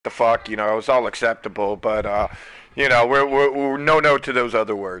the fuck, you know, it's all acceptable, but you know, we're no to those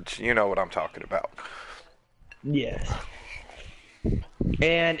other words. You know what I'm talking about. Yes.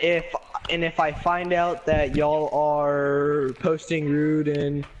 And if I find out that y'all are posting rude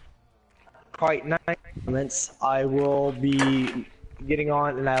and quite nice comments, I will be getting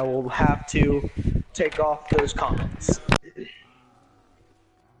on and I will have to take off those comments.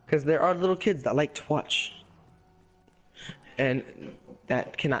 Because there are little kids that like to watch. And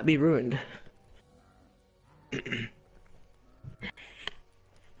that cannot be ruined.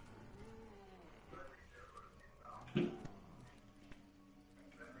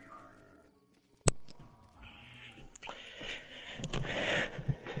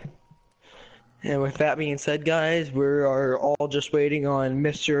 And with that being said, guys, we are all just waiting on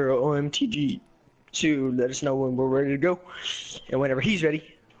Mr. OMTG to let us know when we're ready to go. And whenever he's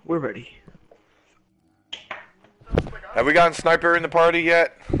ready, we're ready. Have we gotten Sniper in the party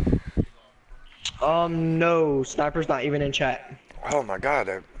yet? No, Sniper's not even in chat. Oh my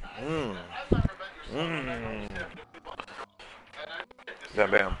god.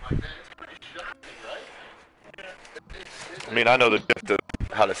 Bam. I mean, I know the gift of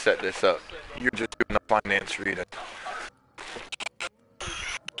how to set this up. You're just doing the finance reading.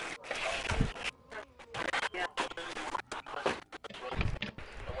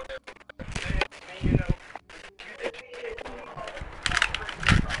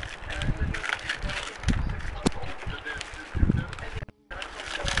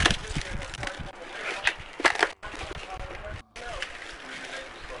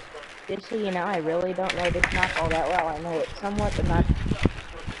 Just so you know, I really don't know this map all that well. I know it somewhat, but not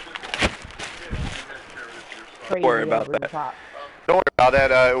crazy Don't worry about over the that. top. Don't worry about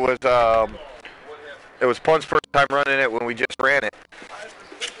that. It was Pun's first time running it when we just ran it.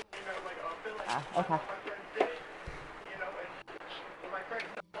 Okay.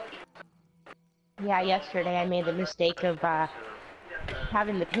 Yeah, yesterday I made the mistake of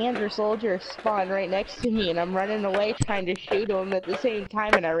having the Panzer soldier spawn right next to me, and I'm running away trying to shoot him at the same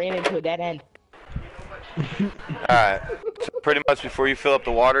time, and I ran into a dead end. Alright, so pretty much before you fill up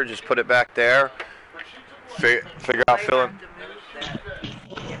the water, just put it back there. Figure out filling.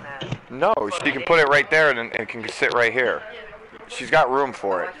 No, she can put it right there and it can sit right here. She's got room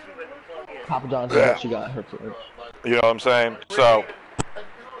for it. Papa John's actually got her for it. You know what I'm saying? So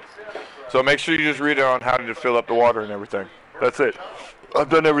make sure you just read it on how to fill up the water and everything. That's it. I've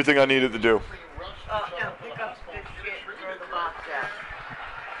done everything I needed to do. Pick up the shit and throw the box out.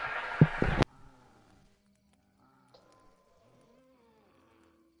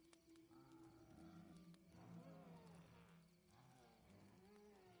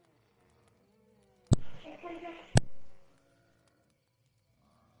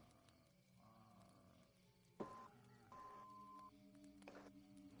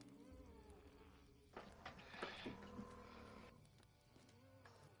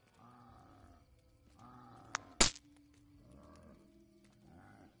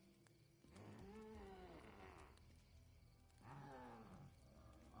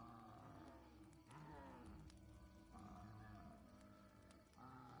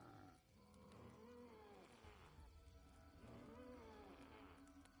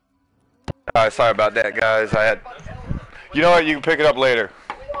 Alright, sorry about that, guys. You know what? You can pick it up later.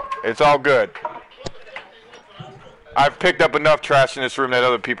 It's all good. I've picked up enough trash in this room that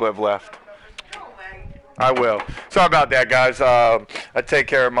other people have left. I will. Sorry about that, guys. I take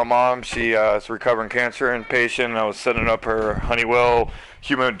care of my mom. She is recovering cancer and patient. I was setting up her Honeywell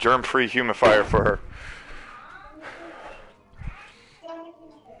germ-free humidifier for her.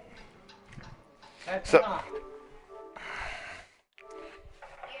 So.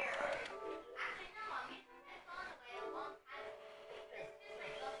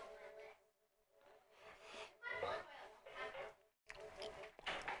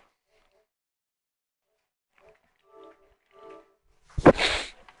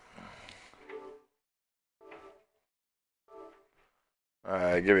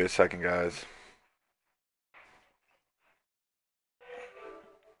 Alright, give me a second, guys.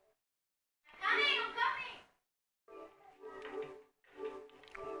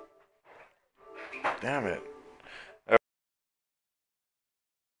 Damn it.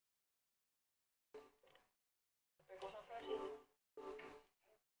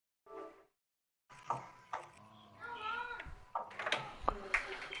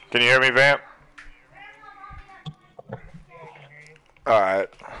 Can you hear me, Vamp? Alright.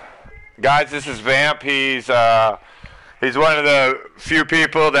 Guys, this is Vamp. He's one of the few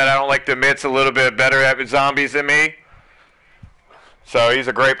people that I don't like to admit's a little bit better at zombies than me. So he's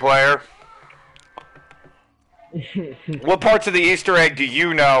a great player. What parts of the Easter egg do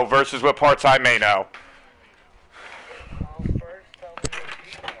you know versus what parts I may know?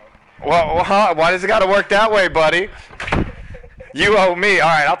 Well, why does it got to work that way, buddy? You owe me. All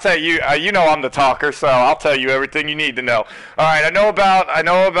right, I'll tell you. You know I'm the talker, so I'll tell you everything you need to know. All right, I know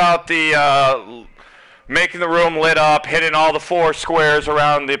about the making the room lit up, hitting all the 4 squares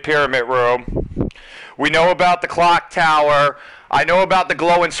around the pyramid room. We know about the clock tower. I know about the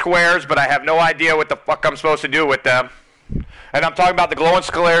glowing squares, but I have no idea what the fuck I'm supposed to do with them. And I'm talking about the glowing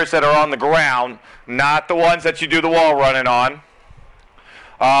squares that are on the ground, not the ones that you do the wall running on.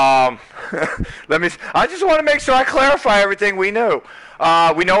 I just want to make sure I clarify everything we knew.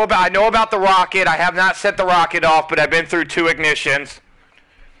 I know about the rocket. I have not set the rocket off, but I've been through 2 ignitions.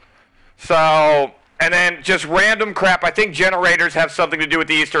 So, and then just random crap. I think generators have something to do with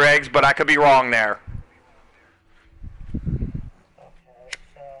the Easter eggs, but I could be wrong there.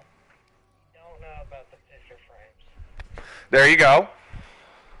 There you go.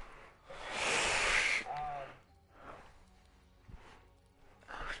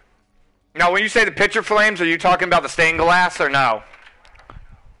 Now, when you say the picture flames, are you talking about the stained glass or no?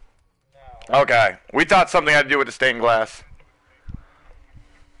 No. Okay. We thought something had to do with the stained glass.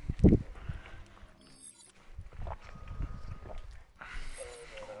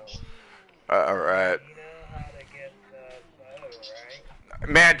 All right.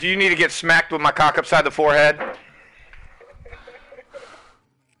 Man, do you need to get smacked with my cock upside the forehead?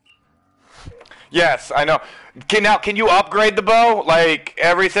 Yes, I know. Can you upgrade the bow like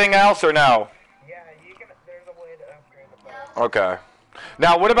everything else or no? Yeah, there's a way to upgrade the bow. Okay.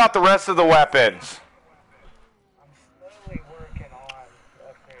 Now, what about the rest of the weapons? I'm slowly working on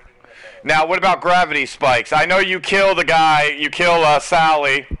upgrading the bow. Now, what about gravity spikes? I know you kill the guy, you kill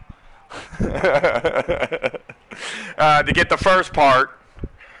Sally to get the first part.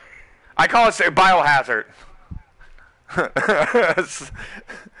 I call it a biohazard.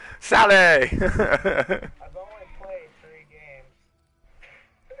 Sally! I've only played 3 games.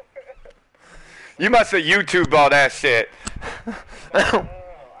 You must have YouTubed all that shit. No, I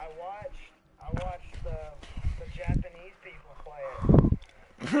watched the Japanese people play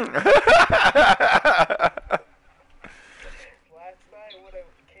it. Last night when it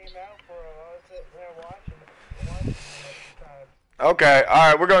came out for them, I was sitting there watching it at the time. Okay,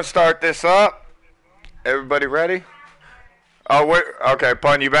 alright, we're going to start this up. Everybody ready? Oh, wait. Okay,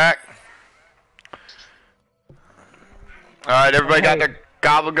 Pun, you back? All right, everybody got their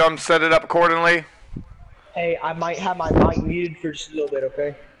gobble gum set it up accordingly? Hey, I might have my mic muted for just a little bit,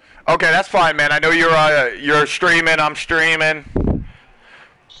 okay? Okay, that's fine, man. I know you're streaming. I'm streaming.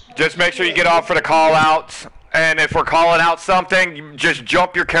 Just make sure you get off for the call-outs. And if we're calling out something, you just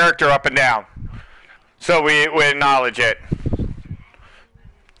jump your character up and down so we acknowledge it.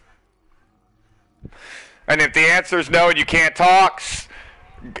 And if the answer is no and you can't talk,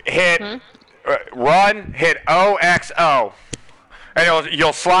 hit run, hit OXO. And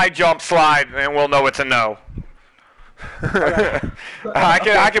you'll slide, jump, slide, and we'll know it's a no.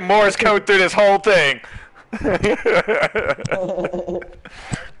 I can Morse code through this whole thing.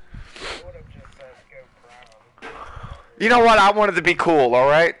 You know what? I wanted to be cool, all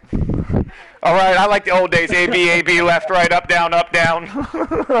right? All right, I like the old days. A, B, left, right, up, down, up, down.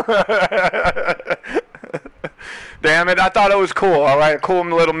 Damn it, I thought it was cool, all right? A cool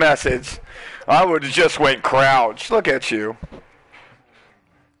little message. I would have just went crouch. Look at you.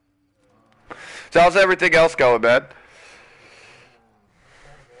 So how's everything else going, man?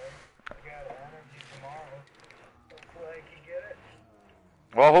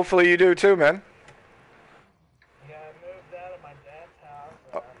 Well, hopefully you do too, man. Yeah, I moved out of my dad's house.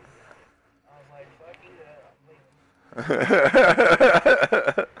 I was like, fuck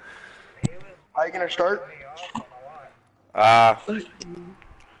it. Are you gonna start?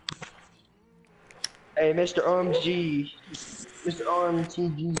 Hey, Mr. OMG. Mr.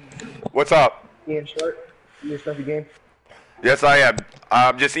 OMTG. What's up? You gonna start? You gonna start the game? Yes, I am.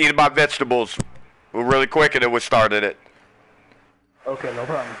 I'm just eating my vegetables really quick, and it was started it. Okay, no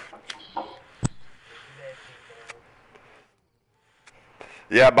problem.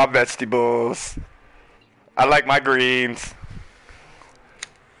 Yeah, my vegetables. I like my greens.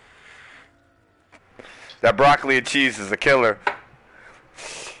 That broccoli and cheese is a killer.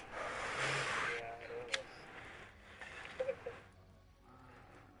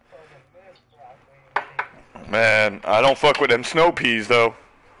 Man, I don't fuck with them snow peas, though.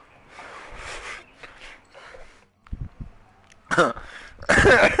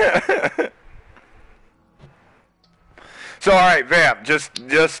 So, alright, Vamp, just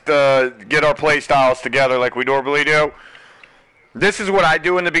get our play styles together like we normally do. This is what I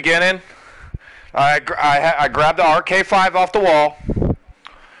do in the beginning. I grab the RK5 off the wall,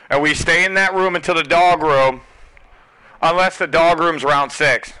 and we stay in that room until the dog room, unless the dog room's round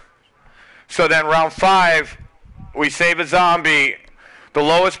 6. So then round 5, we save a zombie. The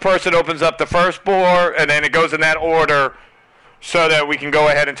lowest person opens up the first door, and then it goes in that order, so that we can go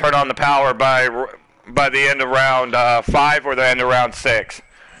ahead and turn on the power by the end of round 5 or the end of round 6.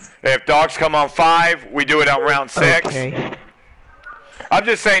 If dogs come on 5, we do it on round 6. Okay. I'm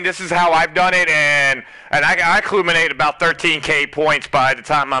just saying this is how I've done it, and I accumulate about 13k points by the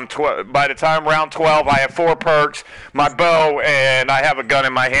time round 12. I have 4 perks, my bow, and I have a gun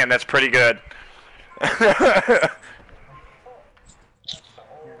in my hand. That's pretty good. I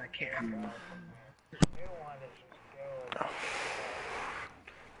can't remember.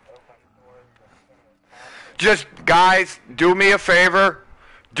 Just, guys, do me a favor.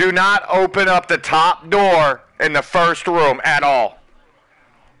 Do not open up the top door in the first room at all.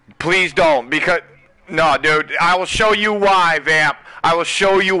 Please don't, because... No, dude, I will show you why, Vamp. I will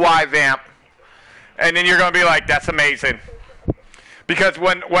show you why, Vamp. And then you're going to be like, that's amazing. Because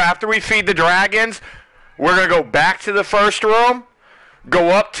after we feed the dragons, we're going to go back to the first room, go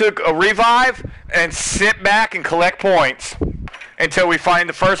up to a revive, and sit back and collect points until we find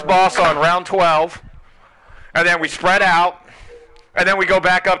the first boss on round 12. And then we spread out, and then we go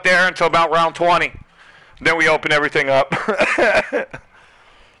back up there until about round 20. Then we open everything up.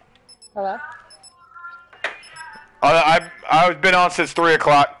 Hello? I've been on since 3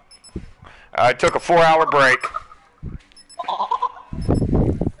 o'clock. I took a 4-hour break.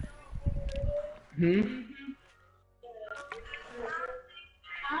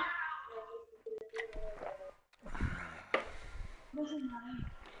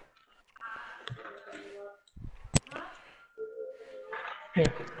 Here.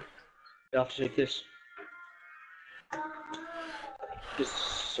 You have to take this.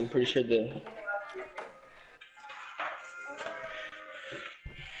 Just, I'm pretty sure the...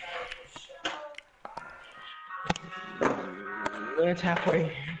 It's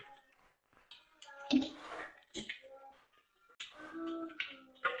halfway.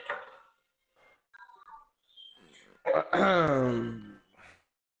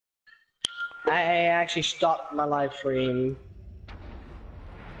 I actually stopped my live stream.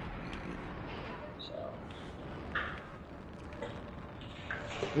 So,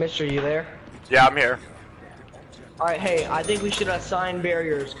 Mister, you there? Yeah, I'm here. Alright, hey, I think we should assign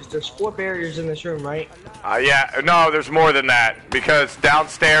barriers, because there's 4 barriers in this room, right? Yeah, no, there's more than that, because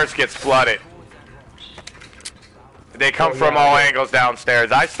downstairs gets flooded. They come from all angles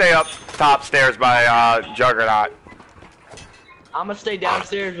downstairs. I stay up top stairs by Juggernaut. I'm gonna stay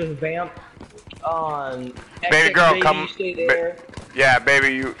downstairs with Vamp. Baby girl, baby, come. stay there. Yeah,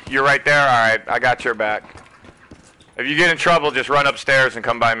 baby, you're right there. All right, I got your back. If you get in trouble, just run upstairs and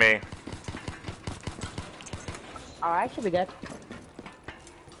come by me. Alright, should be good.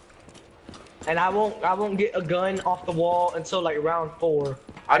 And I won't get a gun off the wall until like round 4.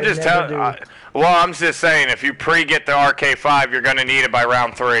 I'm just telling. Well, I'm just saying, if you pre-get the RK5, you're gonna need it by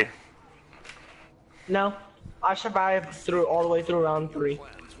round 3. No, I survived through all the way through round 3.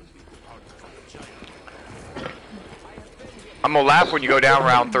 I'm gonna laugh when you go down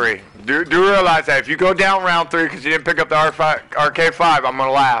round 3. Do realize that if you go down round 3 because you didn't pick up the RK5, I'm gonna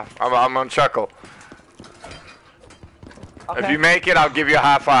laugh. I'm gonna chuckle. Okay. If you make it, I'll give you a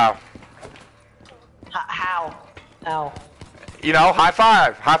high five. How? How? You know, high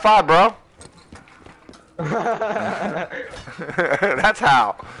five. High five, bro. That's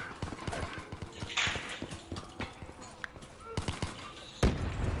how.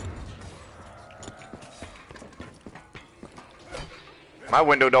 My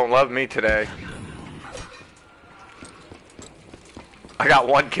window don't love me today. I got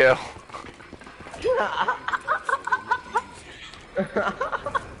 1 kill.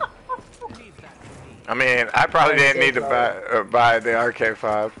 I mean, I probably didn't need to buy the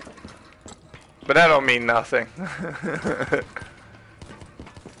RK5. But that don't mean nothing.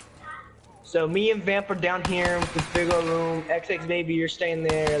 So me and Vamp are down here with this big old room. XX baby, you're staying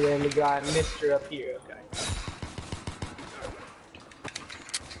there, and then we got Mister up here. Okay.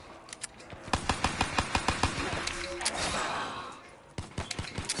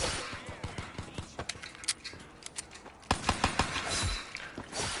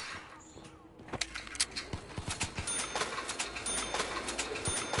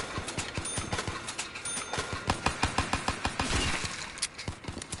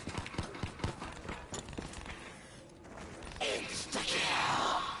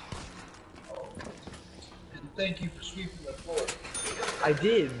 Thank you for sweeping the floor. I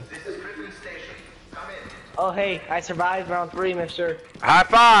did. Oh hey, I survived round 3, Mister. High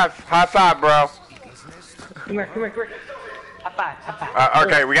five, bro. Come here, come here, come here. High five, high five.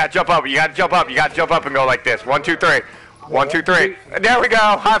 Okay, we gotta jump up. You gotta jump up. You gotta jump up and go like this. 1, 2, 3. 1, 2, 3. There we go.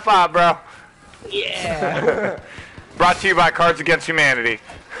 High five, bro. Yeah. Brought to you by Cards Against Humanity.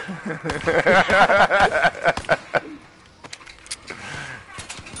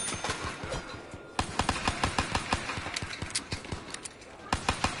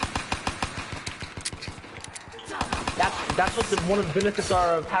 That's what one of the benefits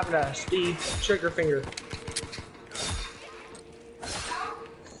are of having a speed trigger finger.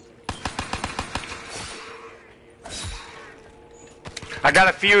 I got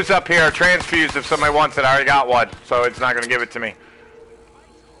a fuse up here, a transfuse if somebody wants it. I already got one, so it's not gonna give it to me.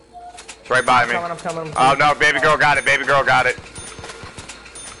 It's right by me. I'm coming. Oh no, baby girl got it. Baby girl got it.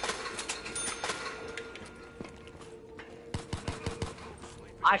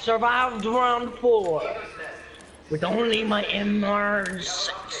 I survived round 4 with only my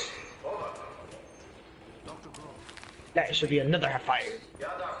MR6. That should be another half fire.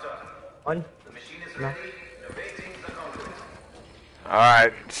 One. No.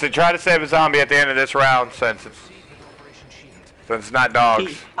 Alright, so try to save a zombie at the end of this round since it's not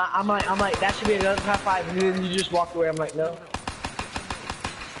dogs. I'm like, that should be another half five, and then you just walk away. I'm like, no.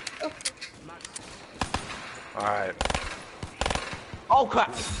 Alright. Oh crap!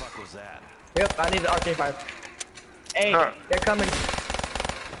 What the fuck was that? Yep, I need the RK5. Hey, they're coming.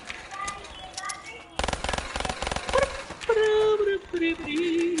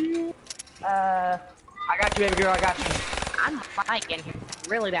 I got you, baby girl. I got you. I'm spiking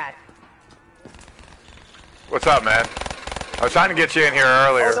really bad. What's up, man? I was trying to get you in here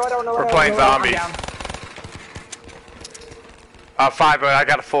earlier. Oh, no, We're playing zombies. 5, but I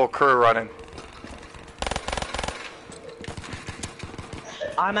got a full crew running.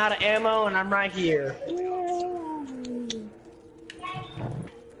 I'm out of ammo and I'm right here.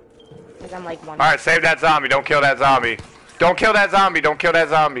 I'm like one. Alright, save that zombie. Don't kill that zombie. Don't kill that zombie. Don't kill that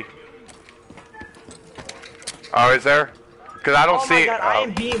zombie. Oh, is there? Because I don't Oh see my it. God, I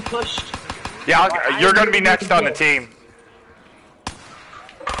am being pushed. Yeah, you're going to be next on the team.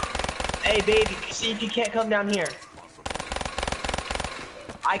 Hey, baby, see if you can't come down here.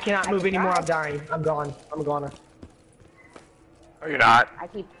 I cannot move anymore. I'm dying. I'm gone. I'm a goner. Oh, you're not. I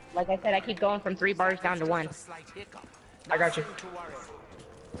keep, like I said, I keep going from 3 bars down to 1. I got you.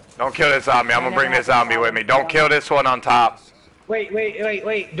 Don't kill this zombie. I'm going to bring this zombie with me. Don't kill this one on top. Wait.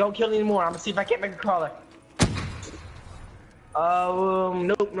 Don't kill anymore. I'm gonna see if I can't make a crawler.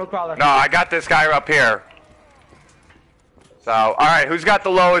 Nope, no crawler. No, I got this guy up here. So, alright, who's got the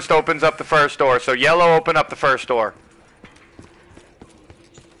lowest opens up the first door. So, yellow, open up the first door.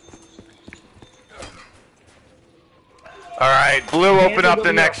 Alright, blue, open up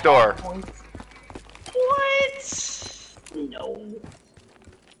the next door. What? No.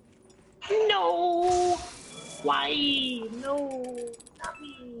 No. Why? No. Not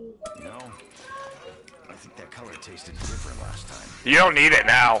me. You know, I think that color tasted different last time. You don't need it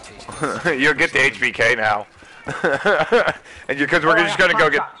now. You'll get the HBK now. And because we're just gonna go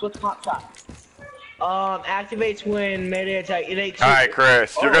get. What's pop shot? Activates when melee attack. Alright,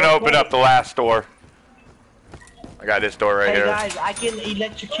 Chris, you're gonna open up the last door. I got this door right Hey here. guys, I can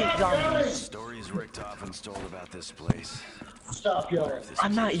electrocute zombies. Stories Rick often told about this place. Stop yelling.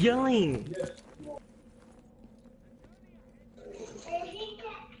 I'm not yelling.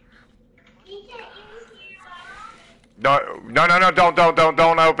 No,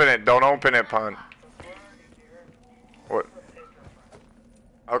 don't open it. Don't open it, punt. What?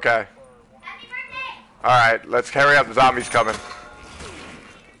 Okay. Alright, let's hurry up. The zombie's coming.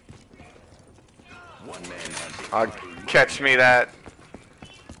 One man hunting. Catch me that.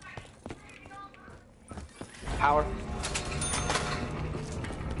 Power.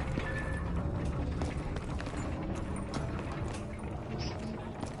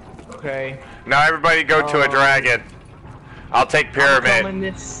 Okay. Now everybody go to a dragon. I'll take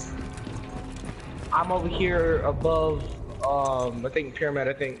pyramid. I'm over here above, I think pyramid,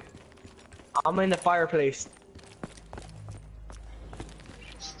 I think. I'm in the fireplace.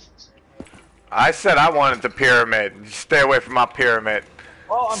 I said I wanted the pyramid. Stay away from my pyramid.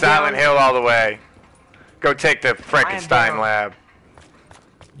 Oh, I'm Silent down. Hill all the way. Go take the Frankenstein lab.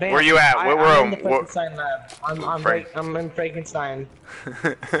 Bam. Where you at? What room? I'm in the Frankenstein lab. I'm in Frankenstein.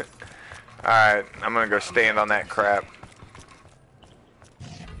 Alright, I'm gonna go stand on that crap.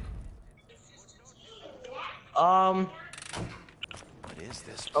 What is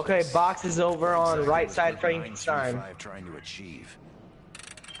this? Okay, box is over on right side Frankenstein. Trying to achieve.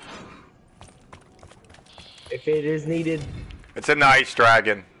 If it is needed. It's a nice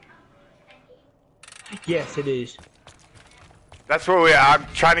dragon. Yes, it is. That's where I'm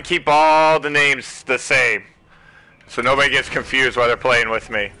trying to keep all the names the same. So nobody gets confused while they're playing with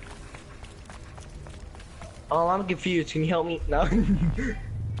me. Oh, I'm confused. Can you help me? No.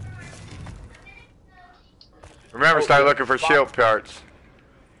 Remember, start looking for shield parts.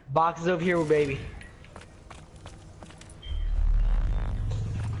 Box is over here, baby.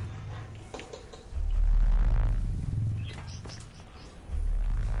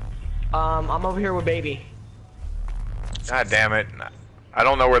 I'm over here with baby. God damn it! I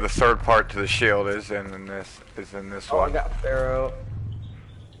don't know where the third part to the shield is, and in this Oh, one. I got Pharaoh.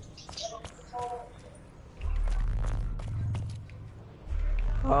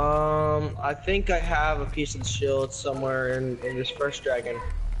 I think I have a piece of the shield somewhere in this first dragon.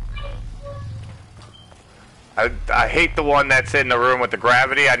 I hate the one that's in the room with the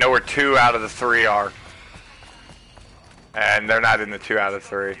gravity. I know where 2 out of the 3 are. And they're not in the 2 out of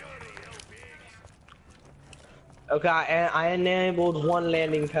 3. Okay, and I enabled 1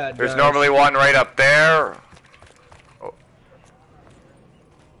 landing pad. There's guys. normally one right up there. Oh.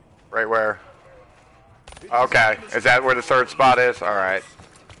 Right where? Okay, is that where the third spot is? Alright.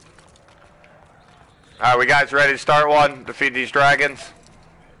 Alright, we guys ready to start one? Defeat these dragons?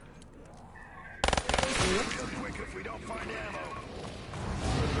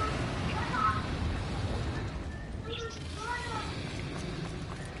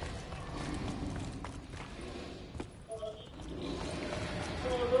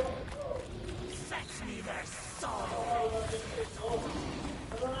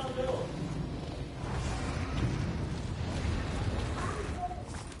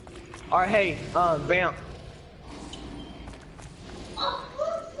 Alright, hey, Vamp.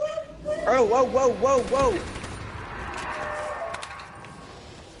 Oh, whoa, whoa, whoa, whoa!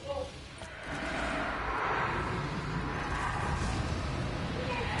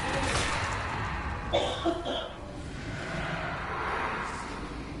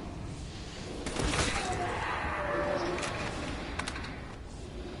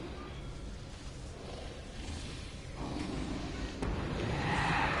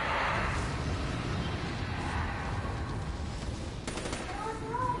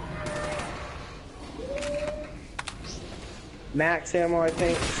 Max ammo, I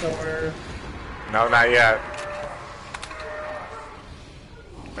think, somewhere. No, not yet.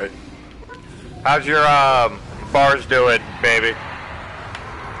 Wait. How's your bars doing, baby?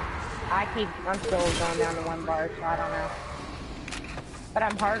 I'm still going down to 1 bar, so I don't know. But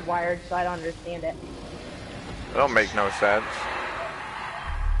I'm hardwired, so I don't understand it. That don't make no sense.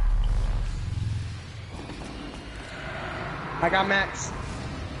 I got Max.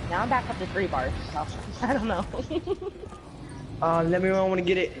 Now I'm back up to 3 bars, so I don't know. Let me know when to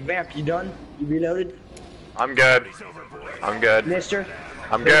get it. Vamp, you done? You reloaded? I'm good. I'm good. Mister?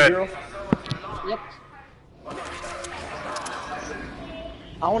 I'm Baby good. girl? Yep.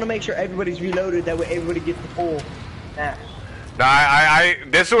 I want to make sure everybody's reloaded, that way everybody gets the full. Yeah.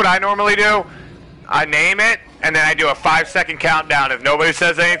 No, this is what I normally do. I name it, and then I do a 5-second countdown. If nobody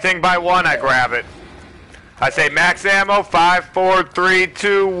says anything by 1, I grab it. I say max ammo, 5, 4, 3,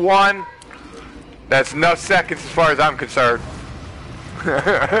 2, 1. That's enough seconds as far as I'm concerned.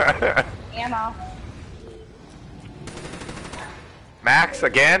 Ammo. Max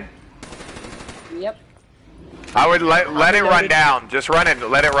again? Yep. I would let it run down. Just run it.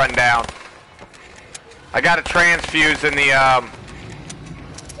 Let it run down. I got a transfuse in the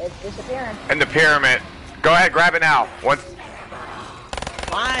It's disappearing. in the pyramid. Go ahead, grab it now. Once.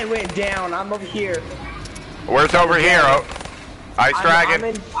 I went down. I'm over here. Where's over here? Oh, Ice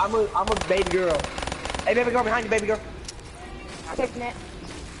Dragon. I'm a baby girl. Hey, baby girl, behind you, baby girl. I'm taking it.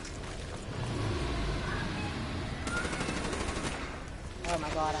 Oh my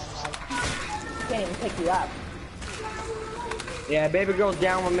god, I can't even pick you up. Yeah, baby girl's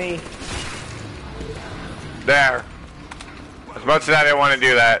down with me. There. As much as I didn't want to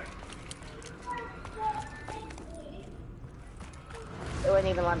do that. It wouldn't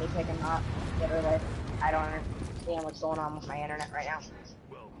even let me take a knot. Literally. I don't understand what's going on with my internet right now.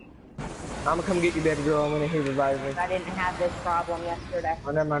 I'm gonna come get you, baby girl, when he revives me. I didn't have this problem yesterday.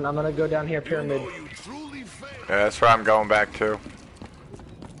 Oh, never mind. I'm gonna go down here, pyramid. Yeah, that's where I'm going back to.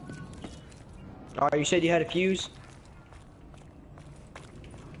 Alright, you said you had a fuse?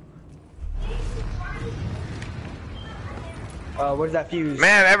 Where's that fuse?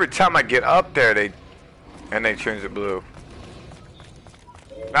 Man, every time I get up there, they change it blue.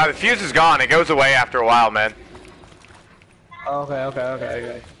 Now the fuse is gone. It goes away after a while, man.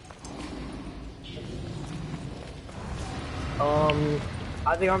 Okay.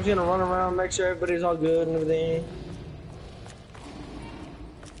 I think I'm just gonna run around, make sure everybody's all good and everything.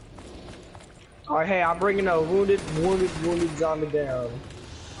 Alright, hey, I'm bringing a wounded zombie down.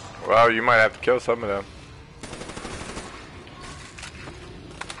 Well, you might have to kill some of them.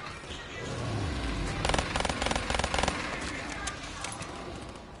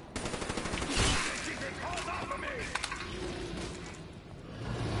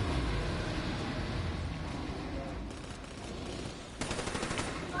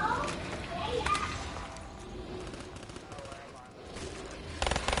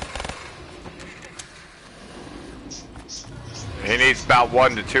 least about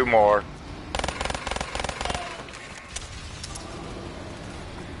 1 to 2 more.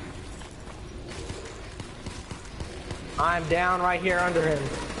 I'm down right here under him.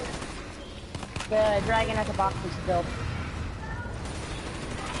 The dragon at the box is killed.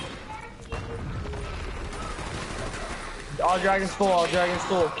 All dragons full, all dragons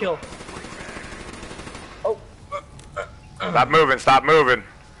full. Kill. Oh. Stop moving, stop moving.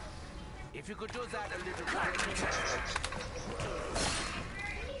 If you could do that a little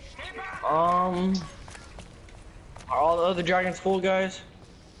Are all the other dragons full, guys?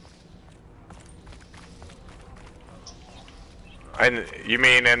 And you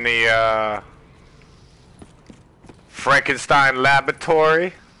mean in the Frankenstein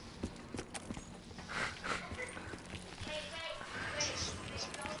laboratory?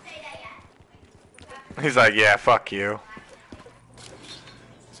 He's like, yeah, fuck you.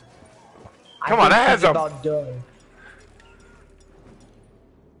 Come on, that has a... about done.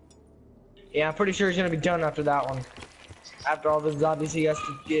 Yeah, I'm pretty sure he's gonna be done after that one. After all the zombies he has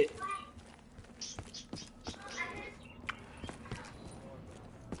to get.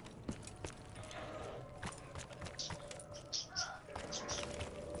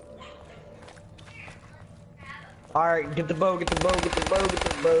 Alright, get the bow, get the bow, get the bow, get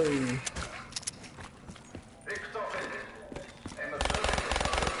the bow.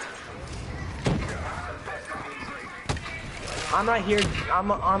 I'm right here. I'm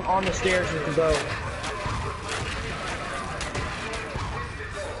on the stairs with the bow.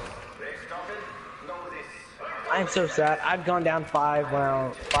 I am so sad. I've gone down 5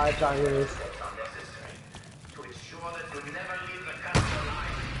 times.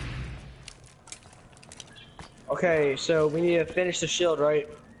 Okay, so we need to finish the shield, right?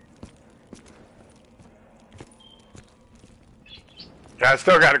 Yeah, I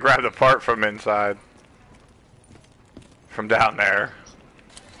still gotta grab the part from inside. From down there.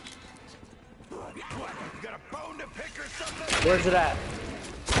 Where's it at?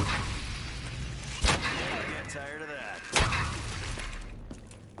 get tired of that.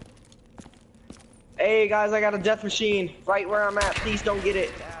 Hey guys, I got a death machine right where I'm at. Please don't get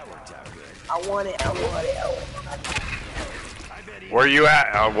it. That worked out good. I want it. I want it. I want it. Where you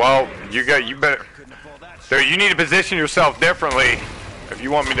at? Well, you better. Couldn't have pulled that There, you need to position yourself differently. If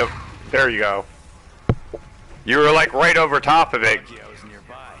you want me to, there you go. You were like right over top of it. shit. I was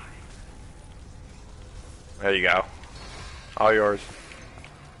nearby. There you go. All yours.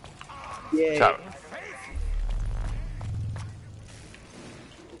 Yeah. So,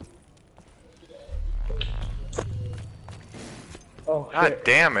 Oh, God shit.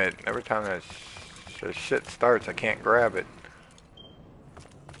 damn it! Every time that shit starts, I can't grab it.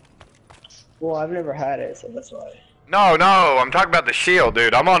 Well, I've never had it, so that's why. No, no, I'm talking about the shield,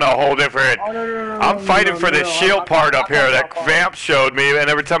 dude. I'm on a whole different. Oh, no, I'm fighting for the shield part up here that Vamp showed me, and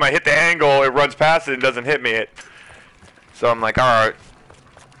every time I hit the angle, it runs past it and doesn't hit me. So I'm like, all right.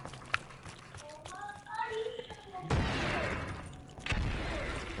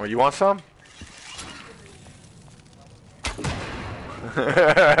 Well, you want some?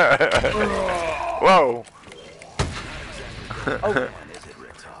 Whoa. Oh, Is it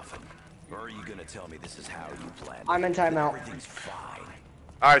Rick Toffin? Or are you gonna tell me this is how you planned it? I'm in timeout. Everything's fine.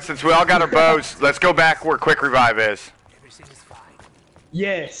 All right, since we all got our bows, let's go back where Quick Revive is. Everything is fine.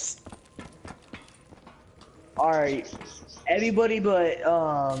 Yes. Alright. Everybody but,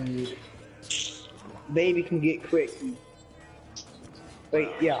 baby can get quick. Wait,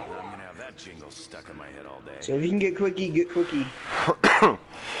 yeah. I'm gonna have that jingle stuck in my head all day. So if you can get quickie, get quickie.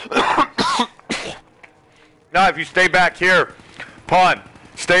 No, if you stay back here, Pawn,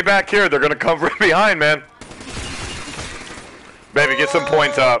 stay back here. They're gonna come right behind, man. Baby, get some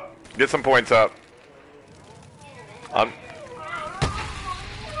points up. Get some points up. I am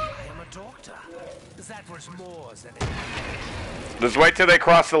a doctor. That was more than it. Just wait till they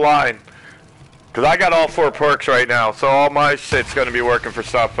cross the line. Cause I got all 4 perks right now, so all my shit's gonna be working for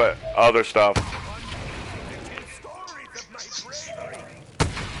stuff, but other stuff.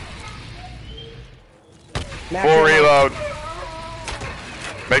 Full reload.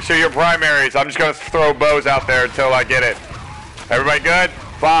 Make sure you're primaries. I'm just gonna throw bows out there until I get it. Everybody good?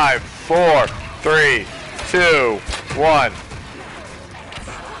 5, 4, 3, 2, 1.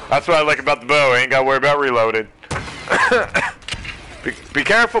 That's what I like about the bow. I ain't gotta worry about reloading. be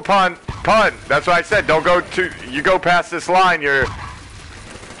careful, Pun. Pun. That's what I said. Don't go to. You go past this line, you're.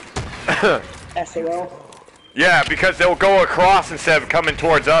 SOL. Yeah, because they'll go across instead of coming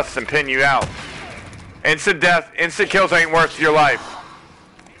towards us and pin you out. Instant death, instant kills ain't worth your life.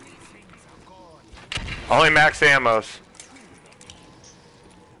 Only max ammos.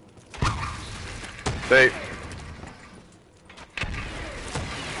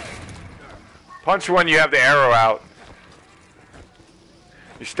 Punch when you have the arrow out.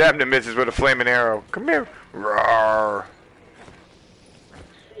 You stab him and misses with a flaming arrow. Come here. Roar.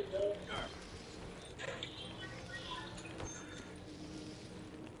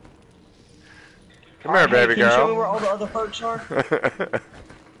 Come here, baby Can you show me girl. where all the other folks are?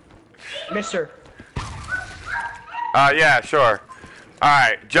 Mister. Yeah, sure.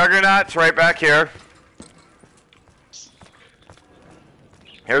 Alright, Juggernaut's right back here.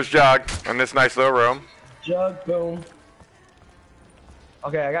 Here's Jug in this nice little room. Jug, boom.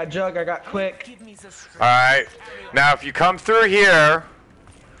 Okay, I got Jug, I got Quick. Alright. Now, if you come through here,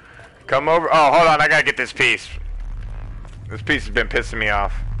 come over. Oh, hold on, I gotta get this piece. This piece has been pissing me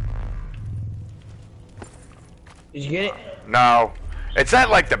off. Did you get it? No. It's at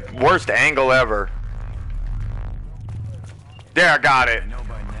like the worst angle ever. There, I got it. I know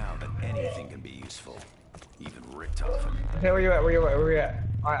by now that anything can be useful, even Richtofen. Okay, where you at? Where you at? Where you at?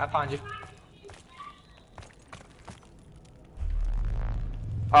 Alright, I found you.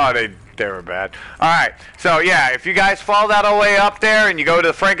 Oh, they were bad. Alright, so yeah, if you guys fall that all the way up there and you go to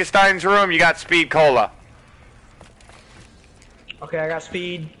the Frankenstein's room, you got speed cola. Okay, I got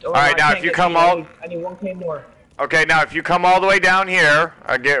speed. Oh, Alright, now if you come all... I need 1K more. Okay, now if you come all the way down here,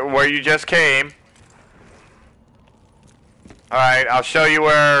 I get where you just came. Alright, I'll show you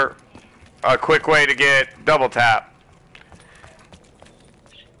where a quick way to get double tap.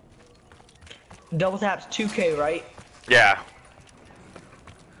 Double tap's 2K, right? Yeah.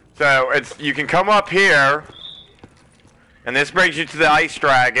 So it's you can come up here, and this brings you to the ice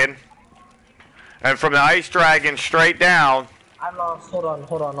dragon. And from the ice dragon straight down. I'm lost. Hold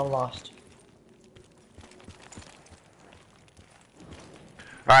on, I'm lost.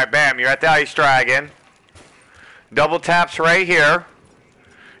 Alright, bam, you're at the ice dragon. Double taps right here.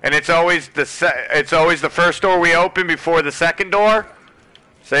 And it's always the first door we open before the second door.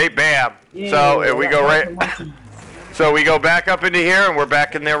 See, bam. Yeah, so if we go right so we go back up into here and we're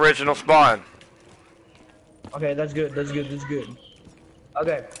back in the original spawn. Okay, that's good.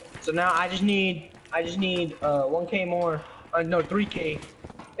 Okay, so now I just need 1K more. No, 3K,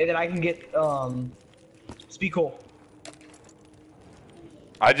 and then I can get speed cool.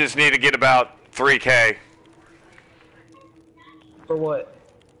 I just need to get about 3K. For what?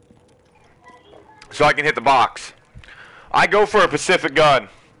 So I can hit the box. I go for a Pacific gun.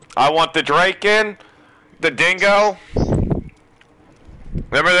 I want the Draken, the Dingo.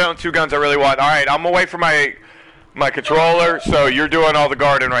 Remember, the only two guns I really want. All right, I'm away from my controller, so you're doing all the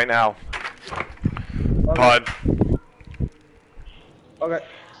guarding right now. Okay. Pud. Okay,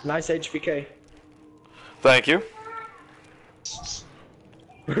 nice HVK. Thank you.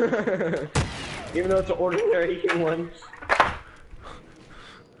 Even though it's an ordinary one.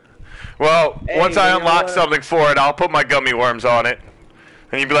 Well, Hey, once I you know unlock what? something for it, I'll put my gummy worms on it.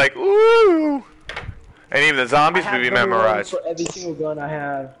 And you'd be like, ooh. And even the zombies I will be have number ones memorized. for every single gun I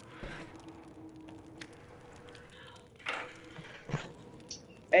have.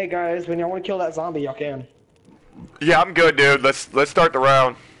 Hey guys, when y'all want to kill that zombie, y'all can. Yeah, I'm good, dude. Let's start the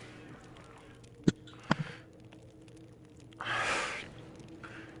round.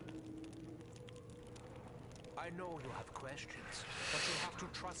 I know you have questions, but you have to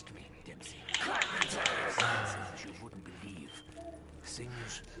trust me, Dempsey. You wouldn't believe.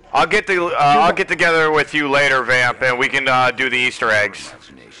 Things I'll get together with you later, Vamp, and we can do the Easter eggs.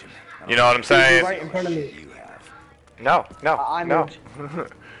 Imagination. You know what I'm He's saying? right in front of me. You have. No, I no.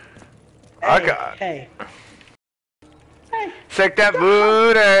 moved. I Hey, got. hey. Shake that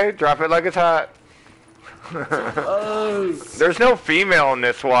booty, drop it like it's hot. Oh. There's no female in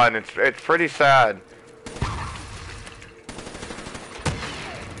this one. It's pretty sad.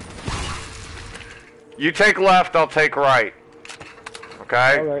 You take left, I'll take right.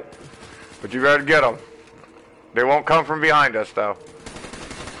 Okay? Alright. But you better get them. They won't come from behind us, though.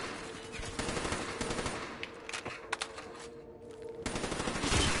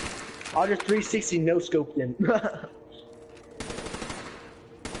 I'll just 360 no scope them.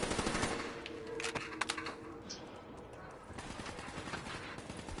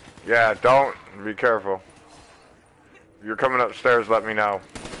 Yeah, don't. Be careful. If you're coming upstairs, let me know.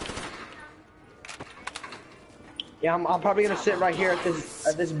 Yeah, I'm probably gonna sit right here at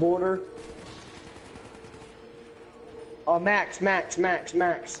this border. Oh, Max. We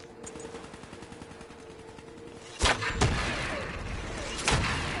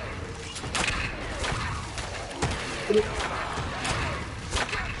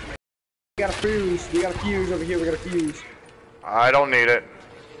got a fuse. We got a fuse over here. We got a fuse. I don't need it.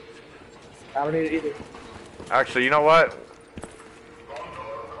 I don't need it either. Actually, you know what?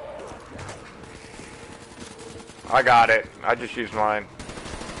 I got it. I just used mine.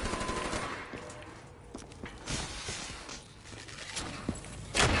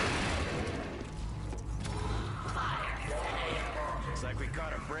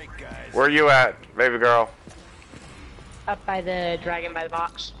 break, guys. Where you at, baby girl? Up by the dragon by the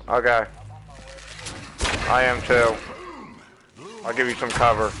box. Okay. I am too. I'll give you some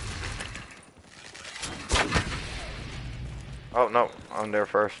cover. Oh no, I'm there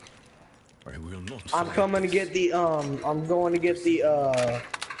first. I will not. I'm coming to get the I'm going to get the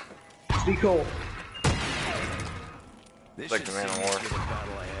Be cool. This Like the Man of War.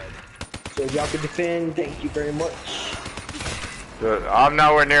 battle ahead. So y'all can defend. Thank you very much. Good. I'm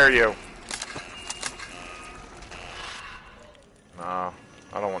nowhere near you. No,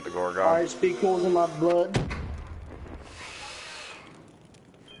 I don't want the Gorgon. Alright, Speed Cool's in my blood.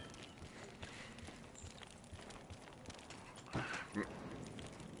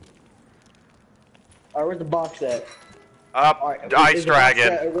 Alright, where's the box at? Up, Alright, Ice is the box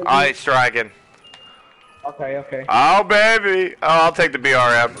Dragon. at- Ice Dragon. Okay, okay. Oh, baby. Oh, I'll take the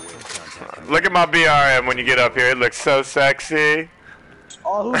BRM. Look at my BRM when you get up here. It looks so sexy.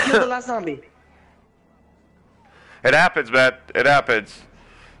 Oh, who killed the last zombie? It happens, man. It happens.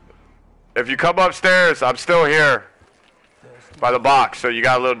 If you come upstairs, I'm still here. By the box, so you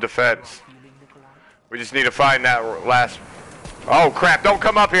got a little defense. We just need to find that last... Oh, crap. Don't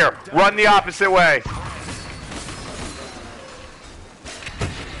come up here. Run the opposite way.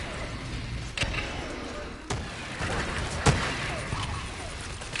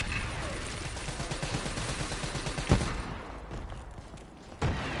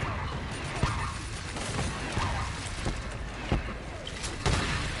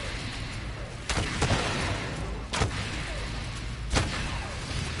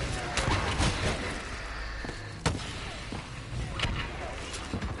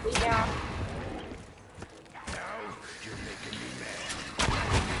 Yeah.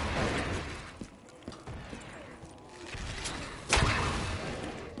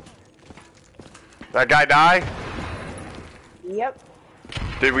 That guy die? Yep.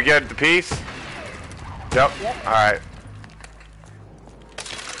 Did we get the piece? Yep. Alright.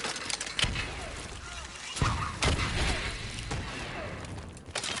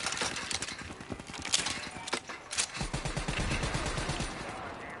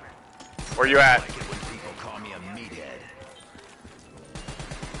 Where you at? I like it when people call me a meathead.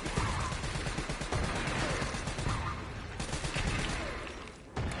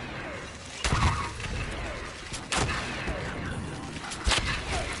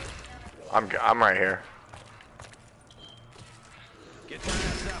 I'm right here. Get your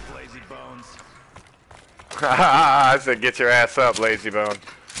ass up, lazy bones. I said get your ass up, lazy bone.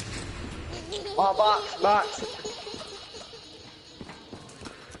 Oh, box.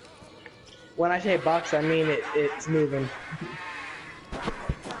 When I say box, I mean it's moving.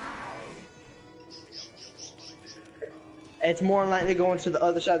 It's more likely going to the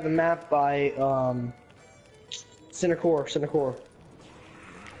other side of the map by center core.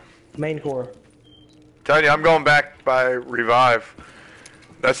 Main core. Tell you, I'm going back by revive.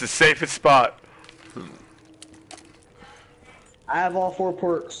 That's the safest spot. I have all 4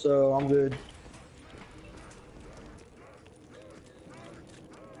 perks, so I'm good.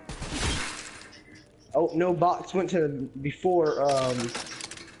 Oh, no, box went to before,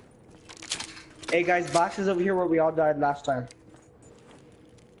 Hey guys, box is over here where we all died last time.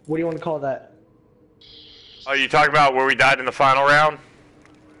 What do you want to call that? Oh, you talking about where we died in the final round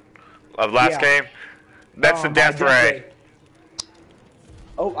of last Yeah. game? That's the my death ray.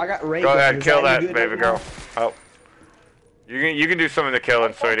 Oh, I got Ray. Go ahead, Is kill any that good baby right girl. now? Oh, you can do some of the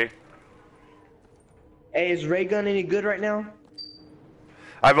killing, sweetie. Hey, is ray gun any good right now?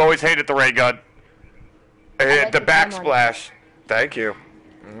 I've always hated the ray gun. I hate like the the gun one. backsplash. Thank you.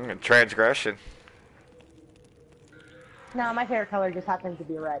 Transgression. No, my favorite color just happens to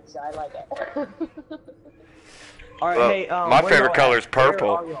be red, so I like it. All right, Well, hey, my where favorite y'all color at? is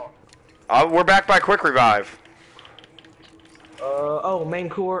purple. Where are y'all? We're back by quick revive. Oh, main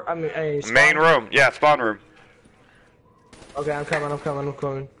core. I mean, spawn. Main room. Yeah, spawn room. Okay, I'm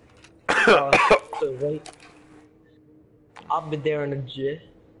coming. So wait. I'll be there in a jiff.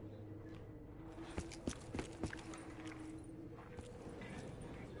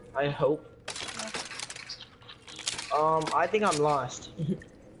 I hope. I think I'm lost.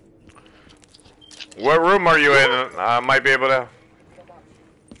 What room are you in? I might be able to.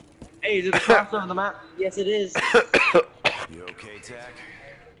 Hey, is it across on the map? Yes, it is. You okay, Tack?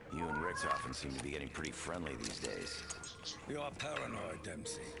 You and Richthofen seem to be getting pretty friendly these days. You are paranoid,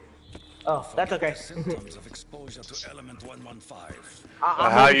 Dempsey. Oh, that's okay. Symptoms of exposure to element 115.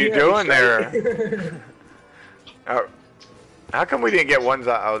 How you doing there? How come we didn't get ones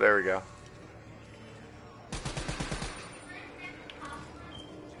out? Oh, there we go.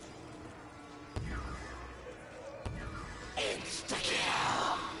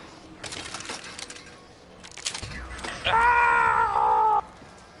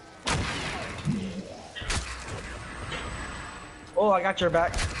 Oh, I got your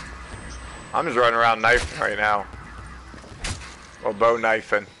back. I'm just running around knifing right now. Or bow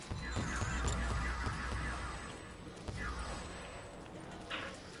knifing.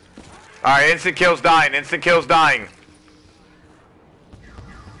 Alright, instant kills dying, instant kills dying.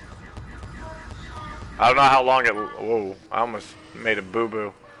 I don't know how long it... Whoa, I almost made a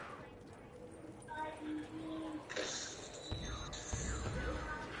boo-boo.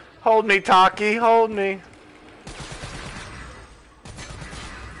 Hold me, Taki, hold me.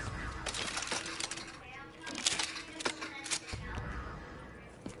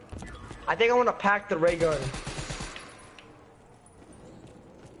 I think I want to pack the ray gun.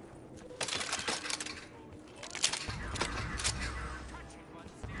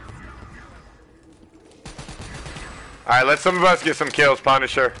 Alright, let some of us get some kills,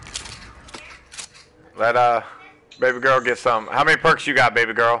 Punisher. Let, baby girl get some. How many perks you got,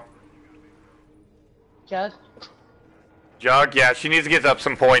 baby girl? Jug. Jug? Yeah, she needs to get up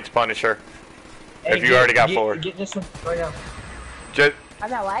some points, Punisher. Hey, if you already got 4. Get this one right now. Just, I'm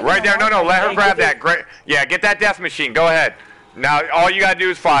not lagging. right there, no, let her grab that. Great. Yeah, get that death machine. Go ahead. Now, all you gotta do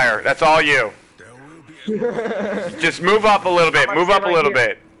is fire. That's all you. Just move up a little bit. Move up a little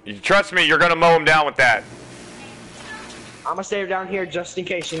bit. You trust me, you're gonna mow him down with that. I'm gonna stay down here just in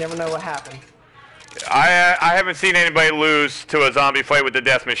case. You never know what happened. I haven't seen anybody lose to a zombie fight with the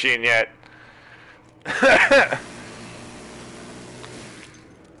death machine yet.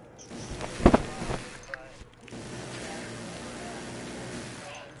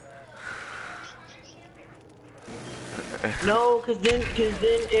 No, cause then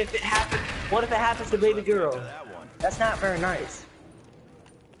if it happens, what if it happens to baby girl? That's not very nice.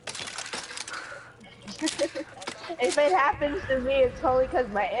 If it happens to me, it's only because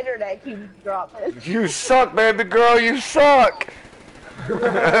my internet keeps dropping. You suck, baby girl, you suck!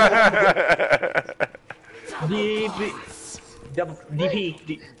 DP.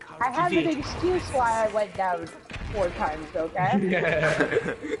 I have an excuse why I went down 4 times,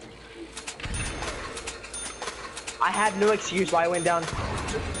 okay? I had no excuse why I went down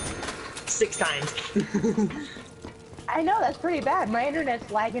 6 times. I know, that's pretty bad. My internet's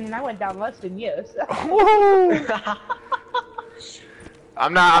lagging and I went down less than you, so.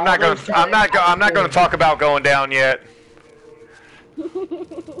 I'm not gonna talk about going down yet.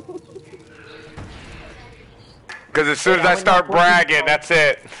 Cause as soon as I start bragging, that's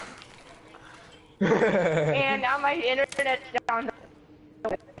it. And now my internet's down.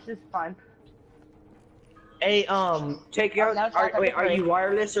 This is fun. Hey, take out. Wait, are you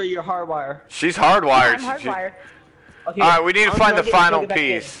wireless or you're hardwired? She's hardwired. I'm hardwired. Okay, alright, we need to find the final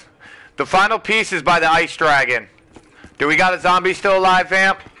piece. The final piece is by the ice dragon. Do we got a zombie still alive,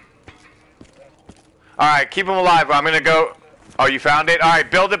 Vamp? Alright, keep him alive. I'm gonna go. Oh, you found it? Alright,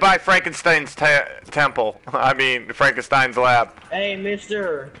 build it by Frankenstein's temple. I mean, Frankenstein's lab. Hey,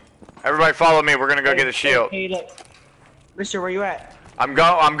 mister. Everybody follow me. We're gonna go get a shield. Hey, look. Mister, where you at? I'm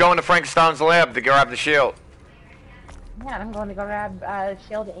going to Frankenstein's lab to grab the shield. Yeah, I'm going to go grab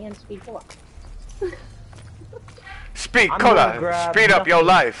shield and speed cola. Speed cola. Speed up your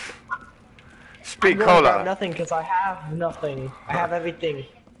life. Speed cola. Nothing, because I have nothing. I have everything.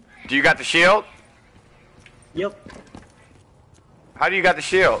 Do you got the shield? Yep. How do you got the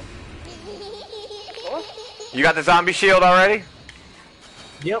shield? You got the zombie shield already?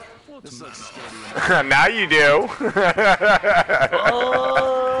 Yep. Now you do.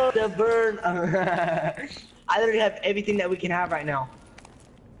 Oh, the burn. I literally have everything that we can have right now.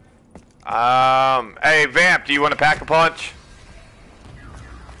 Hey, Vamp, do you want to pack a punch?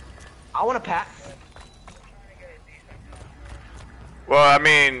 I want to pack. Well, I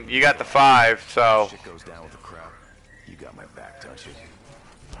mean, you got the 5, so. Shit goes down with the crowd. You got my back, don't you?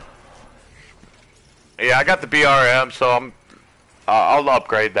 Yeah, I got the BRM, so I'll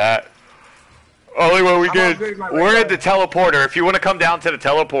upgrade that. Only what we did. We're at the teleporter. If you want to come down to the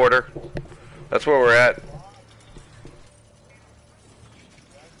teleporter, that's where we're at.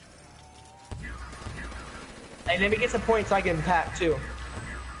 Hey, let me get some points so I can pack too.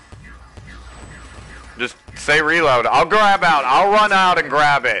 Just say reload. I'll grab out. I'll run out and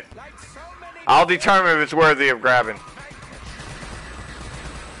grab it. I'll determine if it's worthy of grabbing.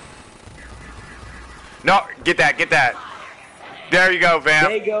 No, get that, get that. There you go, Vamp.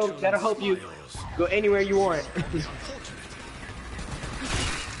 There you go. That'll help you go anywhere you want.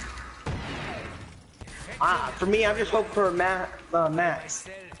 For me, I'm just hoping for max.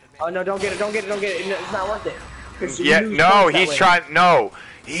 Oh no, don't get it, don't get it, don't get it. It's not worth it. Yeah, no, he's trying. No,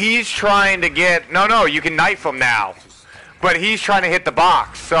 he's trying to get. No, you can knife him now, but he's trying to hit the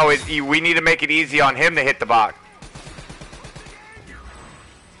box. So we need to make it easy on him to hit the box.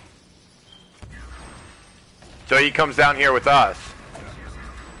 So he comes down here with us.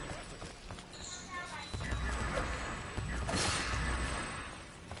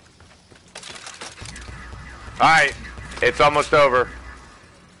 Alright, it's almost over.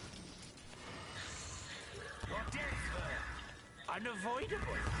 Unavoidable.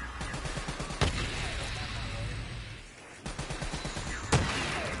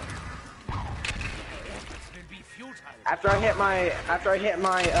 After I hit my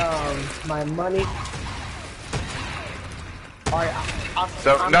my money. Alright,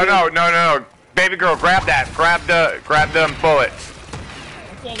 So no. Baby girl, grab that. Grab them bullets.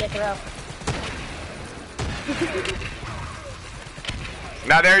 I can't get through.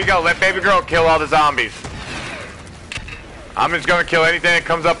 Now there you go. Let baby girl kill all the zombies. I'm just gonna kill anything that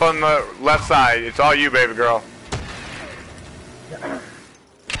comes up on the left side. It's all you, baby girl.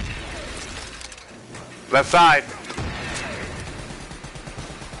 Left side.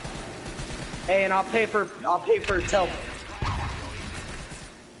 Hey, and I'll pay for tel.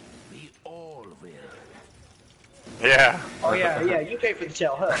 We all will. Yeah. Oh yeah, you pay for the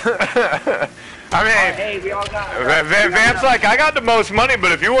tel, huh? I mean, hey, we all got. Vam's like, I got the most money,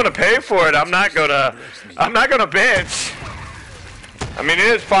 but if you want to pay for it, I'm not gonna bitch. I mean, it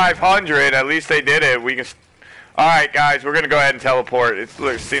is 500. At least they did it. We can. All right, guys, we're gonna go ahead and teleport. It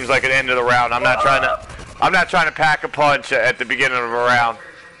seems like an end of the round. I'm not trying to pack a punch at the beginning of a round.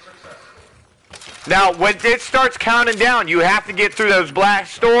 Now, when it starts counting down, you have to get through those black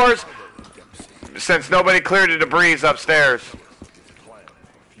stores, since nobody cleared the debris upstairs.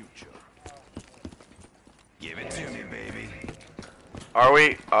 Give it to me, baby. Are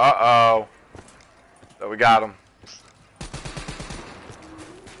we? Uh-oh. So we got him.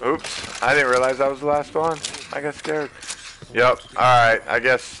 Oops. I didn't realize that was the last one. I got scared. Yep. Alright. I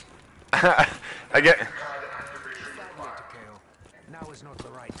guess. I get. Now is not the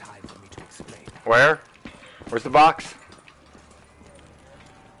right time for me to explain. Where? Where's the box?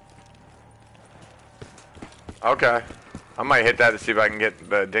 Okay. I might hit that to see if I can get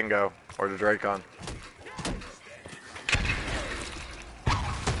the dingo or the Dracon.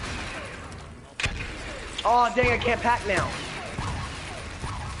 Oh dang! I can't pack now.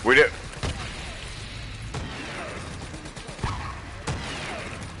 We do.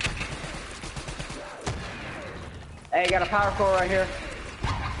 Hey, got a power core right here.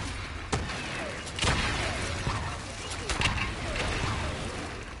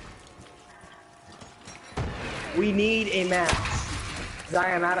 We need a max. 'Cause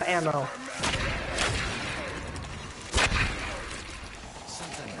I am out of ammo.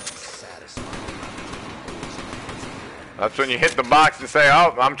 That's when you hit the box and say,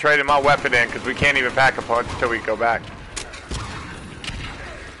 oh, I'm trading my weapon in because we can't even pack a punch until we go back.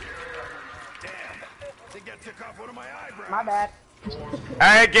 My bad.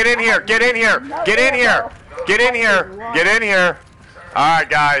 Hey, get in here, get in here, get in here, get in here, get in here. All right,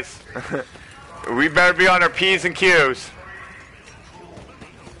 guys. We better be on our P's and Q's.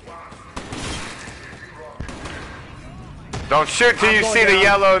 Don't shoot till you see the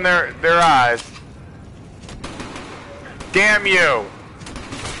yellow in their eyes. Damn you.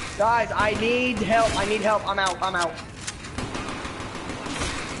 Guys, I need help. I'm out.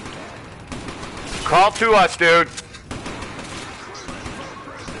 Call to us, dude.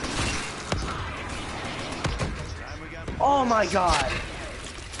 Oh my god.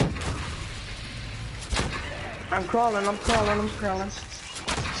 I'm crawling.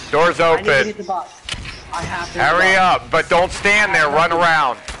 Door's I need to open. hit the box. I have to. Hurry up, but don't stand there, run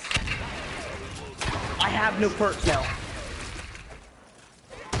around. I have no perks now.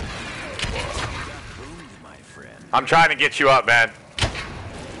 I'm trying to get you up, man.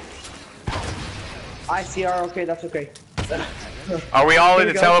 ICR, okay, that's okay. Are we all in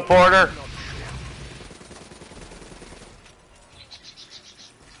the teleporter?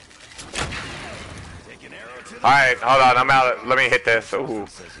 Alright, hold on, I'm out. Let me hit this. Ooh.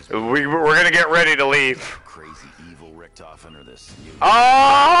 We're gonna get ready to leave. Crazy evil Richtofen or this new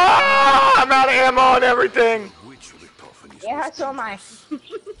Oh! I'm out of ammo and everything. Yeah, so am I.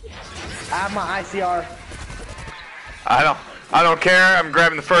 I have my ICR. I don't care. I'm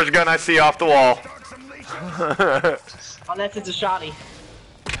grabbing the first gun I see off the wall. Unless it's a shotty.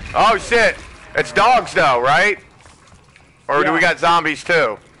 Oh shit! It's dogs though, right? Or do we got zombies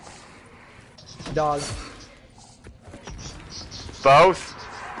too? Dog. Both?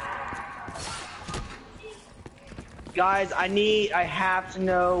 Guys, I have to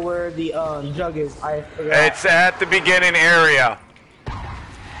know where the jug is. I forgot. It's at the beginning area.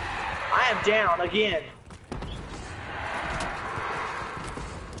 I am down again.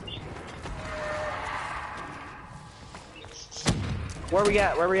 Where we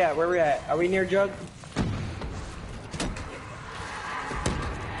at? Are we near jug?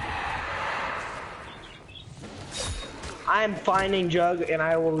 I am finding Jug, and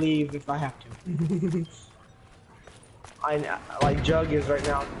I will leave if I have to. I like Jug is right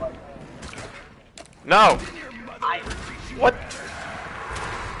now. No. What?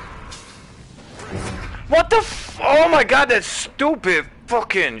 What the f- Oh my god, that's stupid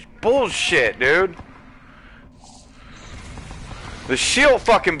fucking bullshit, dude. The shield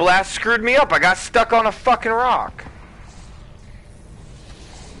fucking blast screwed me up. I got stuck on a fucking rock.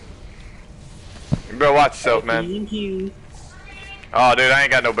 You better watch yourself, man. Oh, dude, I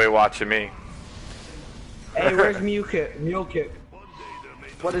ain't got nobody watching me. Hey, where's Mule Kick? Mule Kick.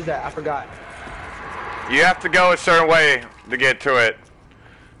 What is that? I forgot. You have to go a certain way to get to it.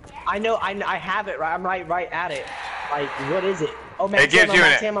 I know. I have it right. I'm right at it. Like, what is it? Oh, It gives you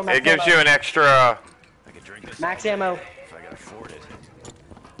an extra. I could drink this max ammo. if I can afford it.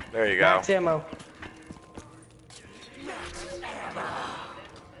 There you go. Max ammo.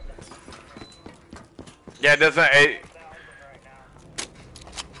 Yeah, it doesn't.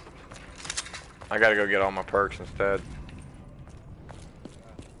 I gotta go get all my perks instead.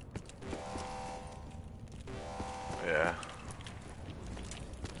 Yeah.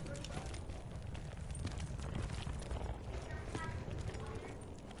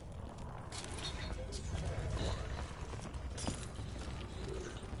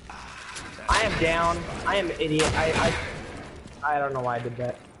 I am down. I am an idiot. I don't know why I did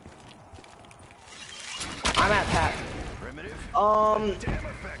that. I'm at Pat.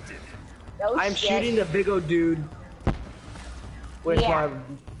 I'm shooting the big old dude with my.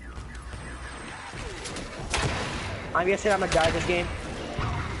 I'm guessing I'm gonna die this game.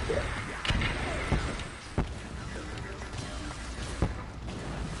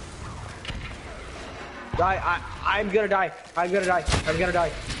 I'm gonna die. I'm gonna die. I'm gonna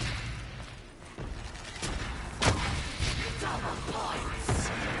die.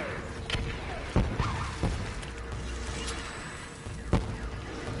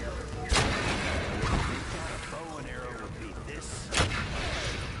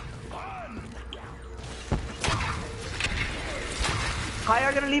 How are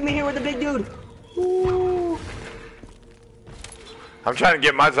you gonna leave me here with the big dude? Ooh. I'm trying to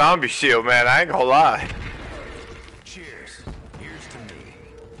get my zombie shield, man. I ain't gonna lie. Cheers. Here's to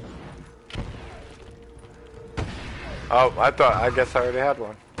me. Oh, I guess I already had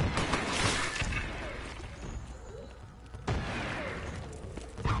one.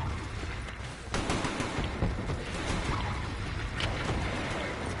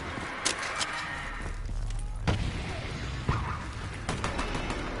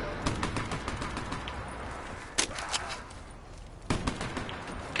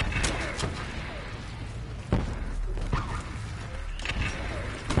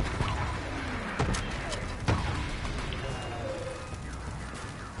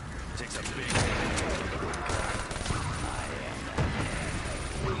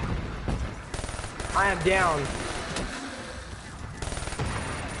 I am down.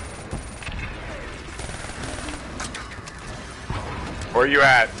 Where you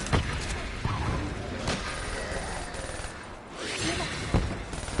at?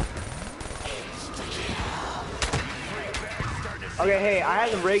 Okay, hey, I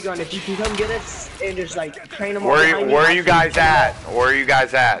have the ray gun. If you can come get us and just like train them all. Where are you guys at? Where are you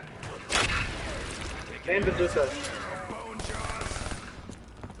guys at? And bazookas.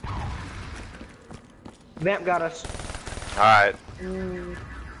 Vamp got us. Alright.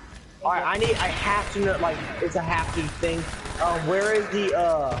 Alright, I have to know, like, it's a have to thing. Where is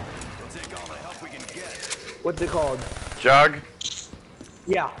the, what's it called? Jug?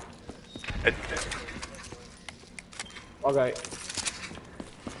 Yeah. Okay.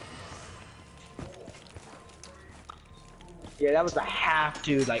 Yeah, that was a have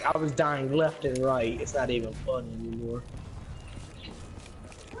to, like, I was dying left and right. It's not even fun anymore.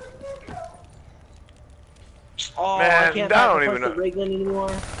 Oh, Man, I can't I don't even the know. ray gun anymore.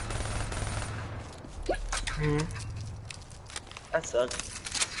 That sucks.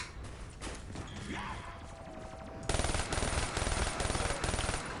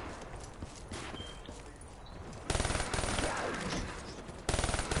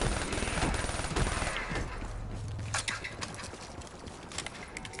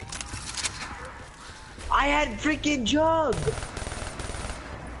 I had freaking Jug!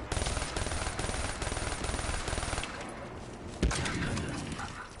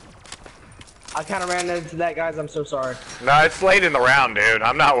 I kind of ran into that, guys. I'm so sorry. No, it's late in the round, dude.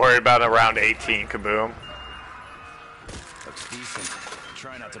 I'm not worried about a round 18, kaboom. Looks decent.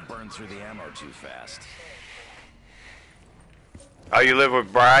 Try not to burn through the ammo too fast. Oh, you live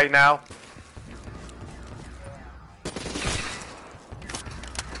with Bri now?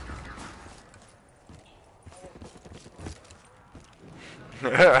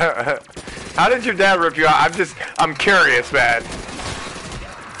 How did your dad rip you out? I'm curious, man.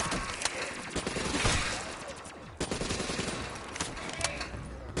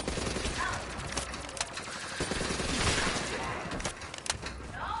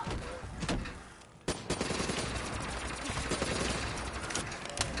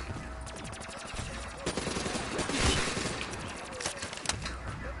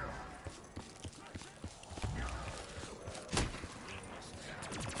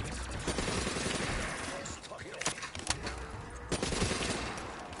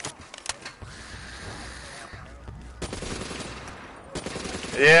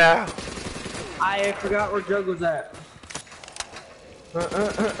 Yeah. I forgot where Jug was at.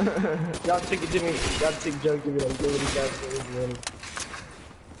 Y'all take it to me. Y'all take Jug to me. I'm doing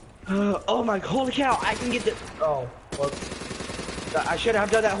it. Oh my, holy cow! I can get the. Oh, well, I should have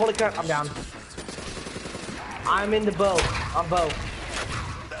done that. Holy cow! I'm down. I'm in the bow. I'm bow.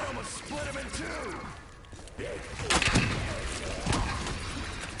 Split him in two.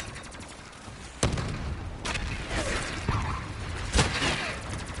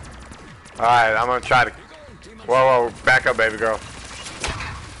 Alright, I'm gonna try to. Whoa, whoa, back up, baby girl.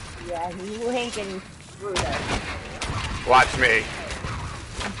 Yeah, you ain't getting through that. Watch me.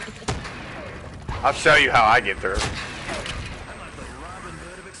 I'll show you how I get through.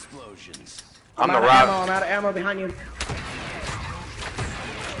 I'm the Robin. I'm out of ammo behind you.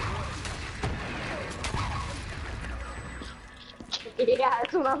 Yeah,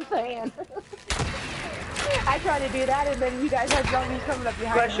 that's what I'm saying. I tried to do that, and then you guys had zombies coming up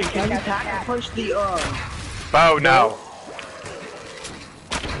behind Question: me. can you pack and punch the Bow, no.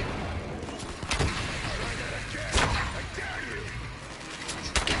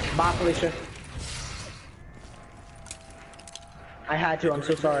 Bye, Felicia. I had to. I'm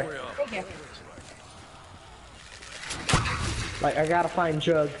so sorry. Thank you. Like, I gotta find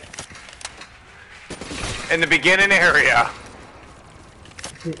Jug. In the beginning area.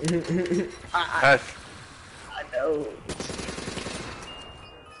 I know.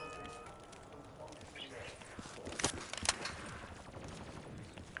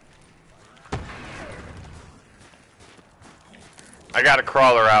 I got a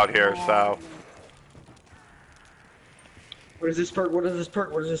crawler out here, so. What is this perk? What is this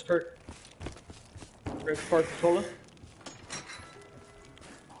perk? What is this perk? Red Spark Controller.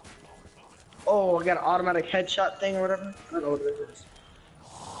 Oh, I got an automatic headshot thing or whatever. I don't know what it is.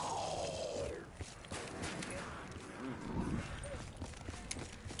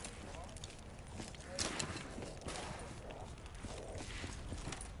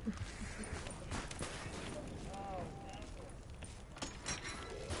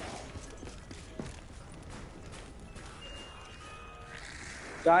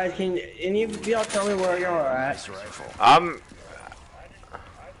 Guys, can any of y'all tell me where y'all are at? I'm.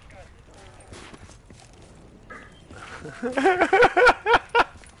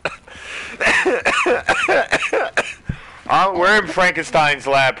 We're in Frankenstein's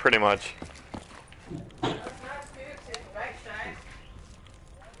lab, pretty much.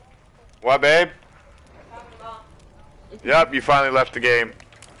 What, babe? Yep, you finally left the game.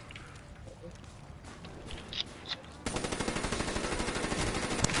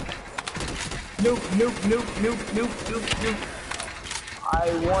 Nope, nope, nope, nope, nope, nope, nope.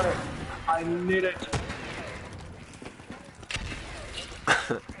 I want it. I need it.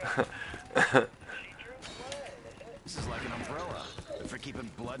 This is like an umbrella for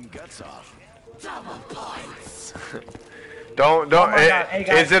keeping blood and guts off. Double points. Don't. Oh my God. Hey,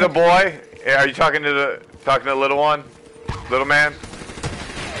 guys, is it a boy? Are you talking to the little one, little man?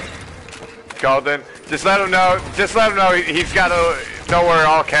 Golden. Just let him know. Just let him know he's got to know where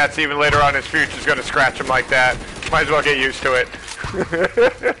all cats, even later on in his future, is going to scratch him like that. Might as well get used to it.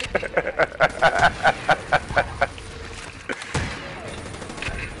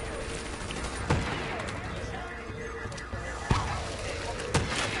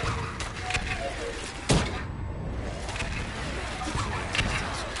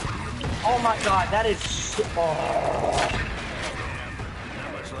 Oh my God, that is so, oh.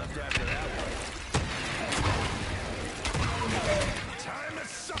 Not much left after that one. Time to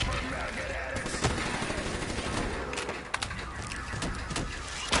suffer, maggot addicts.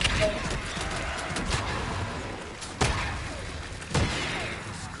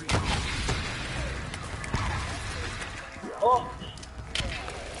 Oh.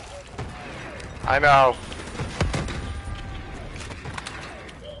 I know.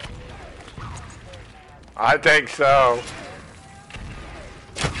 I think so.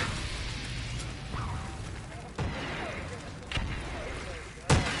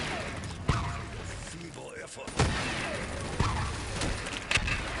 Feeble effort.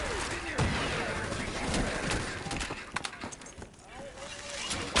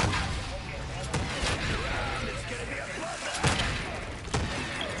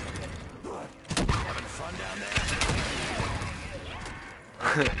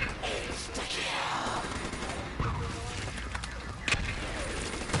 Does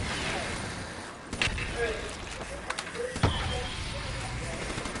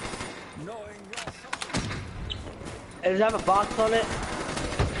it have a box on it?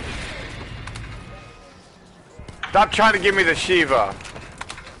 Stop trying to give me the Shiva.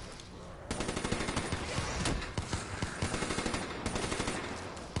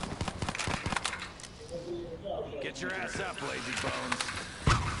 Get your ass up, lazy bones.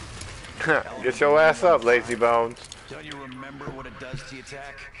 Get your ass up, lazy bones. Don't you remember what it does to you,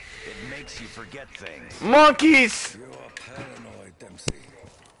 Tack? It makes you forget things. Monkeys! You are paranoid, Dempsey.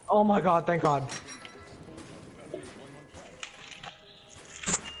 Oh my god, thank god.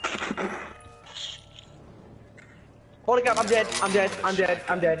 Holy crap, I'm dead. I'm dead. I'm dead.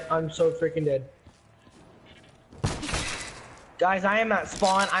 I'm dead. I'm so freaking dead. Guys, I am at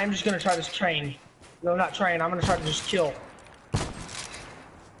spawn. I'm just gonna try to train. No, not train. I'm gonna try to just kill.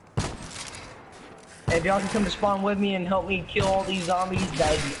 If y'all can come to spawn with me and help me kill all these zombies,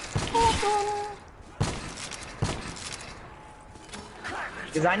 that'd be awesome.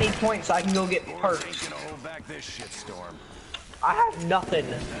 Because I need points so I can go get perks. Ain't gonna hold back this shitstorm. I have nothing.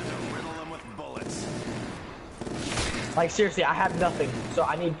 Riddle them with bullets. Like seriously, I have nothing. So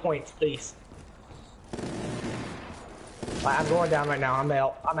I need points, please. Like, I'm going down right now. I'm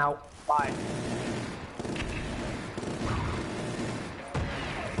out. I'm out. Bye.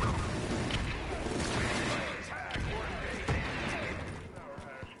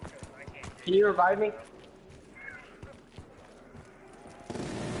 Can you revive me?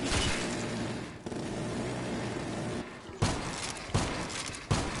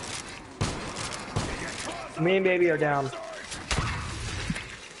 Me and baby are down.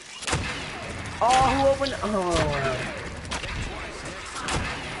 Oh, who opened? Oh.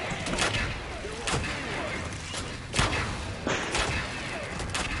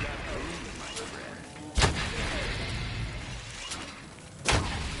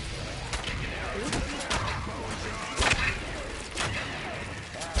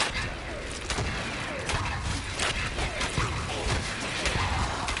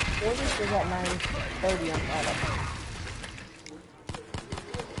 Is at 9:30 on Friday.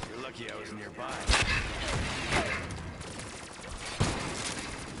 You're lucky I was nearby.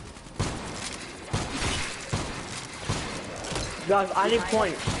 Guys, I need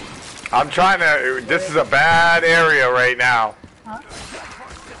points. I'm trying to. This is a bad area right now. Huh?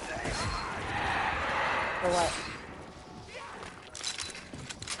 For what?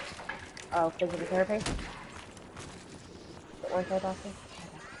 Oh, physical therapy? Ortho doctor?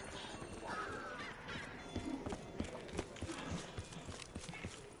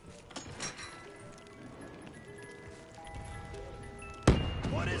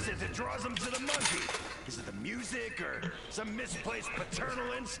 What is it that draws them to the monkey? Is it the music or some misplaced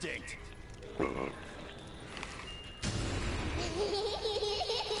paternal instinct?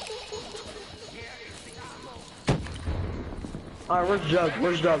 Alright, where's Jug?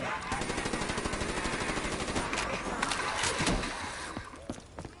 Where's Jug?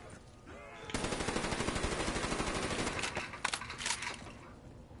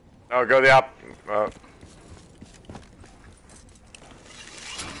 Oh, go the op.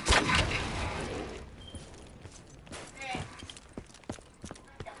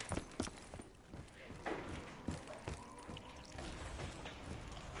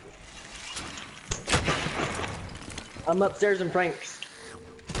 I'm upstairs in Frank's.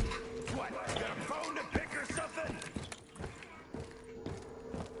 What? Got a phone to pick or something?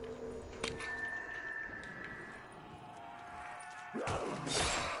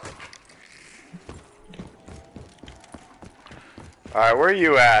 Alright, where are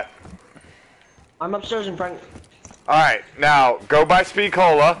you at? I'm upstairs in Frank. Alright, now go by Speed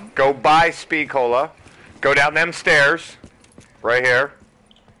Cola. Go by Speed Cola. Go down them stairs. Right here.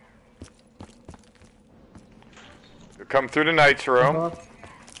 Come through the night's room.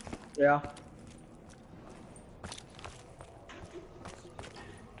 Yeah.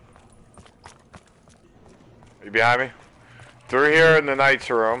 Are you behind me? Through here in the night's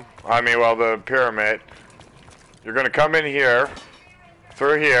room. I mean, well, the pyramid. You're gonna come in here.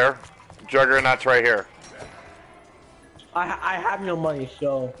 Through here. Juggernaut's right here. I have no money,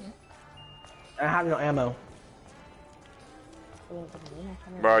 so I have no ammo.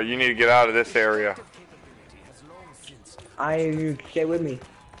 Bro, you need to get out of this area. You stay with me.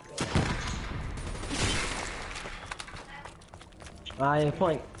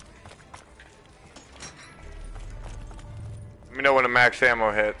 Point. Let me know when the max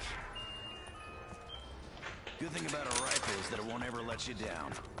ammo hits. Good thing about a rifle is that it won't ever let you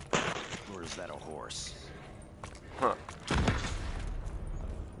down. Or is that a horse? Huh.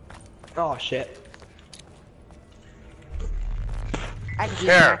 Oh shit. I can use Here,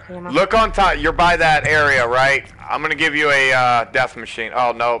 max ammo. look on top. You're by that area, right? I'm gonna give you a death machine.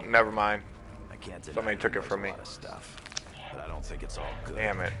 Oh no, never mind. I can't deny Somebody took he it from knows me. a lot of stuff, but I don't think it's all good.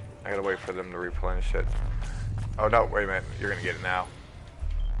 Damn it. I gotta wait for them to replenish it. Oh no, wait a minute. You're gonna get it now.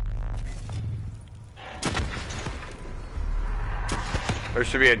 There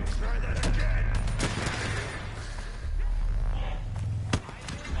should be a...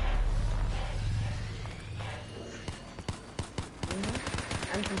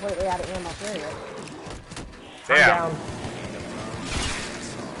 I'm completely out of ammo, period. I'm Damn. down.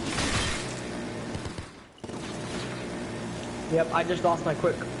 Yep, I just lost my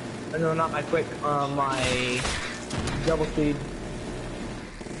quick. No, not my quick. My double speed.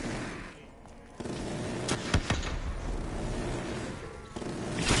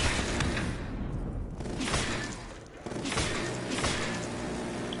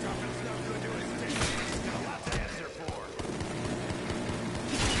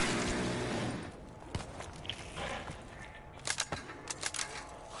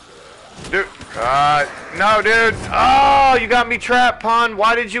 Dude, no, dude. Oh, you got me trapped, Pun.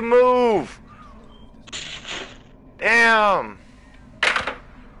 Why did you move? Damn.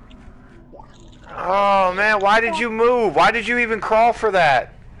 Oh, man, why did you move? Why did you even crawl for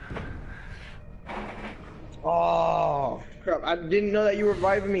that? Oh, crap. I didn't know that you were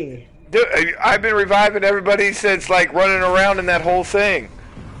reviving me. Dude, I've been reviving everybody since, like, running around in that whole thing.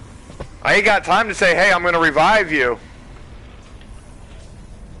 I ain't got time to say, hey, I'm going to revive you.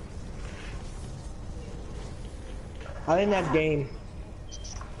 I think that's game.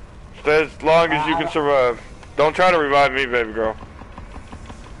 As long as you can survive. Don't try to revive me, baby girl.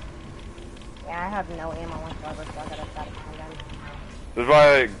 Yeah, I have no ammo whatsoever, so I gotta stop my gun. That's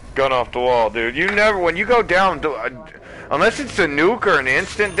why I gun off the wall, dude. You never, when you go down, unless it's a nuke or an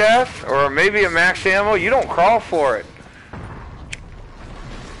instant death, or maybe a max ammo, you don't crawl for it.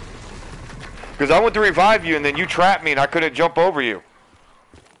 Because I went to revive you, and then you trapped me, and I couldn't jump over you.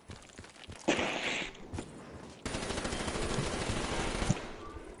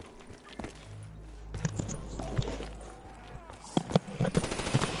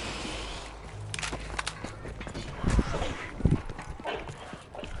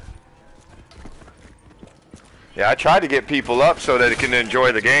 Yeah, I tried to get people up so that they can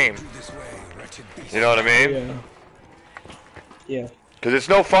enjoy the game. You know what I mean? Yeah. Yeah. Because it's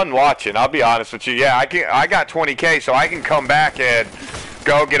no fun watching, I'll be honest with you. Yeah, I got 20K, so I can come back and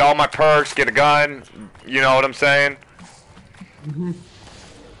go get all my perks, get a gun. You know what I'm saying? Mm-hmm.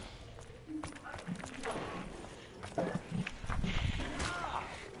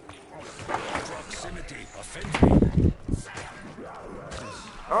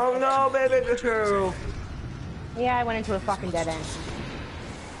 Oh no, baby, the true. Yeah, I went into a fucking dead end.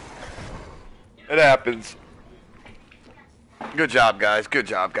 It happens. Good job, guys. Good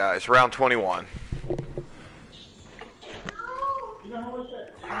job, guys. Round 21.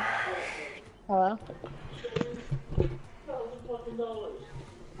 Hello?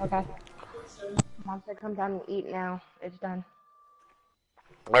 Okay. Mom said come down and eat now. It's done.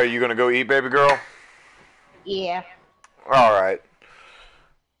 Are you gonna go eat, baby girl? Yeah. All right.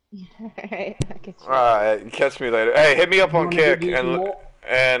 Alright, All right. Catch me later. Hey, hit me up on Kick and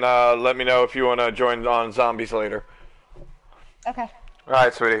let me know if you wanna join on zombies later. Okay. All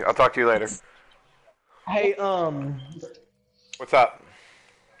right, sweetie. I'll talk to you later. Hey, What's up?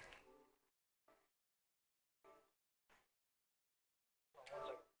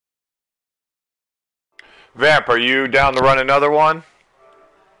 Vamp, are you down to run another one?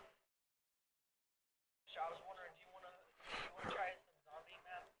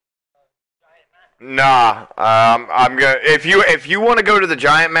 Nah, I'm gonna. If you want to go to the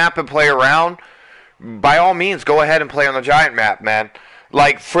giant map and play around, by all means, go ahead and play on the giant map, man.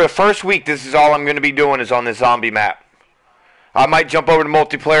 Like for the first week, this is all I'm gonna be doing is on this zombie map. I might jump over to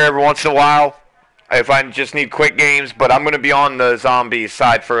multiplayer every once in a while if I just need quick games, but I'm gonna be on the zombie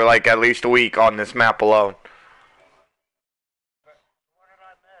side for like at least a week on this map alone.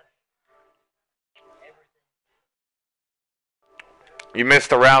 You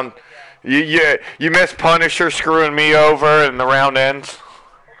missed the round. You missed Punisher screwing me over and the round ends.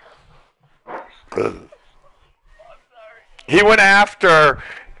 He went after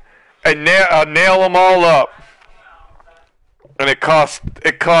and nail them all up, and it cost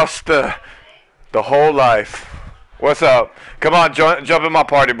the whole life. What's up? Come on, jump in my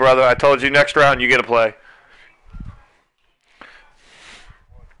party, brother. I told you next round you get to play.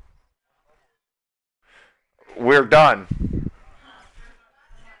 We're done.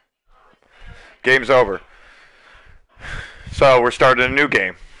 Game's over. So we're starting a new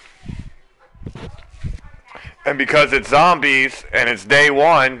game. And because it's zombies and it's day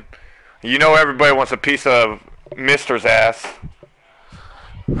one, you know everybody wants a piece of Mister's ass.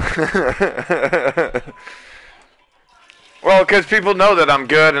 Well, because people know that I'm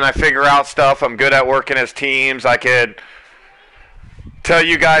good and I figure out stuff. I'm good at working as teams. I could tell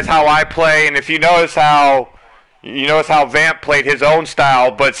you guys how I play, and if you notice how Vamp played his own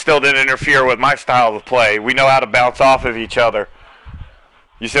style, but still didn't interfere with my style of play. We know how to bounce off of each other.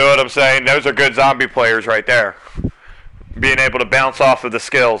 You see what I'm saying? Those are good zombie players right there. Being able to bounce off of the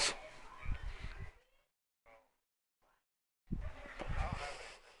skills.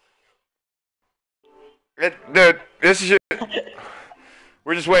 Dude, this is.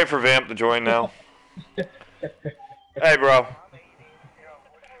 We're just waiting for Vamp to join now. Hey, bro.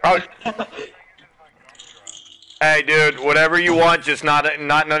 Oh. Hey, dude. Whatever you want, just not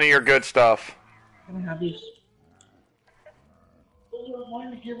none of your good stuff. Can I have these?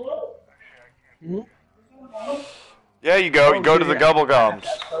 Yeah, you go. You go to the gobble gums.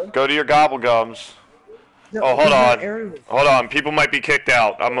 Go to your gobble gums. No, oh, hold on. People might be kicked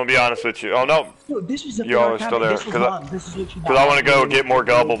out. I'm gonna be honest with you. Oh no. No, this was you are still there. Because I want to go get more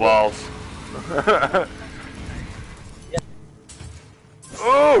gobble balls.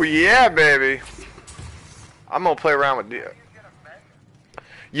 Oh yeah, baby. I'm gonna play around with you.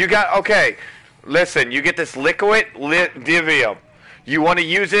 You got okay. Listen, you get this liquid divium. You want to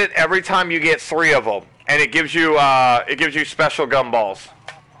use it every time you get 3 of them, and it gives you special gumballs.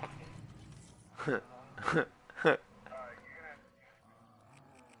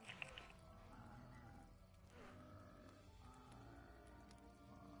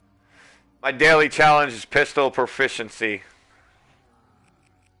 My daily challenge is pistol proficiency.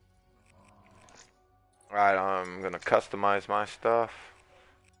 Alright, I'm gonna customize my stuff.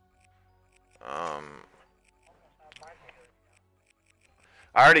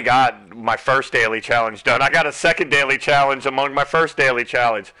 I already got my first daily challenge done. I got a second daily challenge among my first daily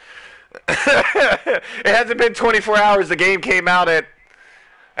challenge. It hasn't been 24 hours. The game came out at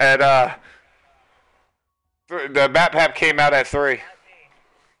the map pack came out at 3.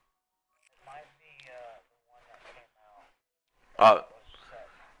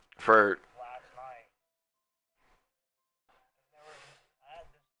 For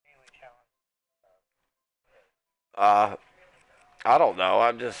I don't know.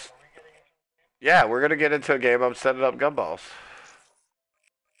 I'm just yeah. We're gonna get into a game. I'm setting up gumballs.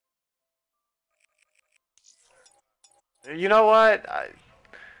 You know what?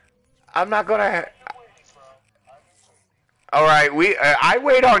 I'm not gonna. All right, I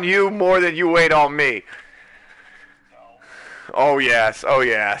wait on you more than you wait on me. Oh yes, oh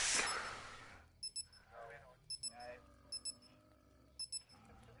yes.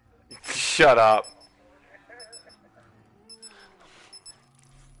 Shut up.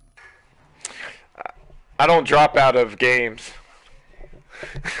 I don't drop out of games.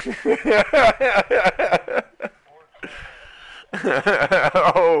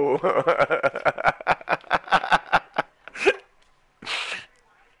 Oh.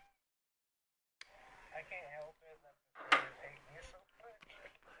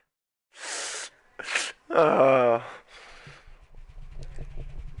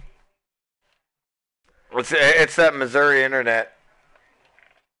 It's that Missouri internet.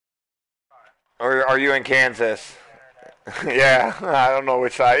 Or are you in Kansas? Yeah, I don't know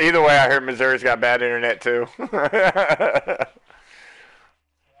which side. Either way, I heard Missouri's got bad internet too.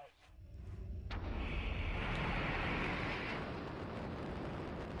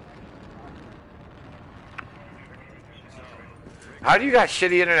 How do you got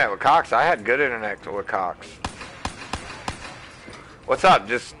shitty internet with Cox? I had good internet with Cox. What's up?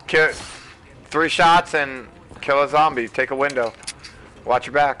 Just kill 3 shots and kill a zombie. Take a window. Watch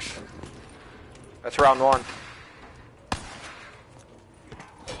your backs. That's round 1.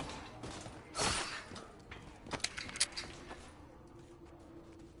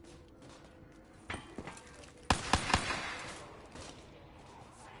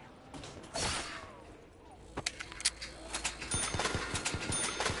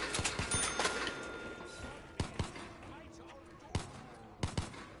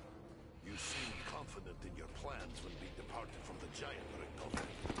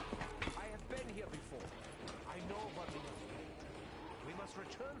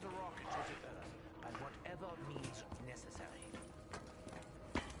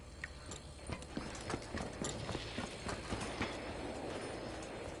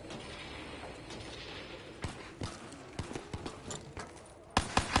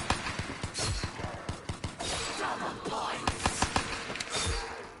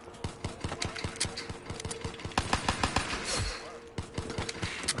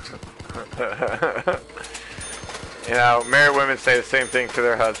 You know, married women say the same thing to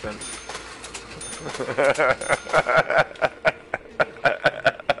their husbands.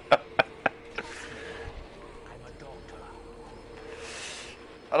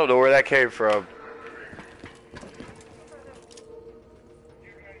 I don't know where that came from.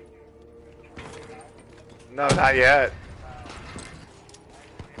 No, not yet.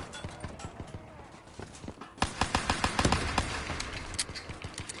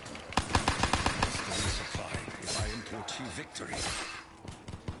 If I am to achieve victory.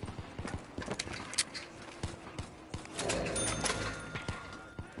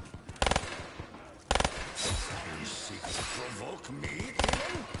 You seek to provoke me,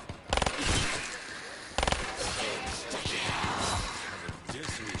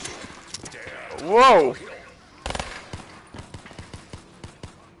 demon? Whoa!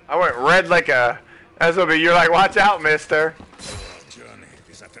 I went red like a. That's what you're like. Watch out, mister. Journey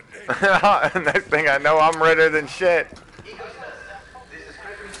is at an end. Next thing I know, I'm redder than shit.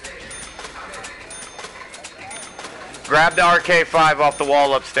 Grab the RK5 off the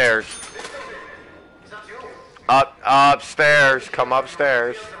wall upstairs. Upstairs. Come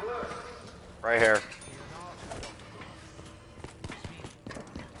upstairs. Right here.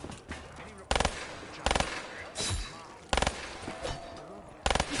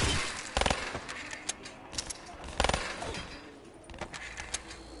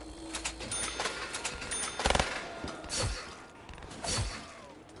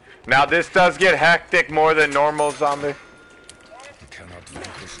 Now this does get hectic more than normal zombie. Cannot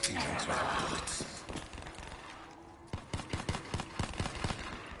vanquish demons without bullets.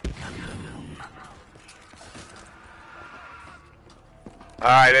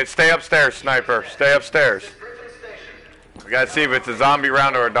 Alright, stay upstairs, sniper. Stay upstairs. We gotta see if it's a zombie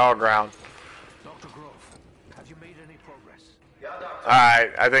round or a dog round. Dr. Grove, have you made any progress?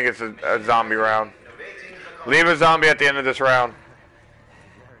 Alright, I think it's a zombie round. Leave a zombie at the end of this round.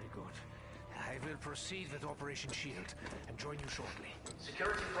 Very good. I will proceed with Operation Shield and join you shortly.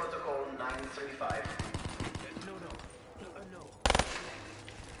 Security Protocol 935. No.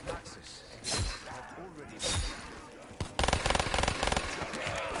 Maxis, I have already...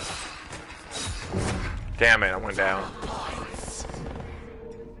 Damn it, I went down.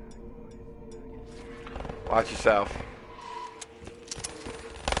 Watch yourself.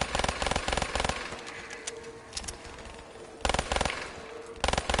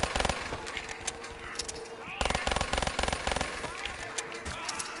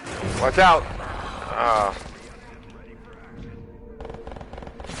 Watch out!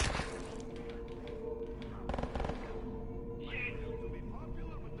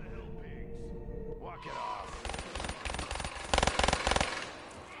 Walk it off.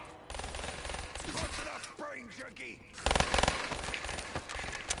 Close enough, brain junkie.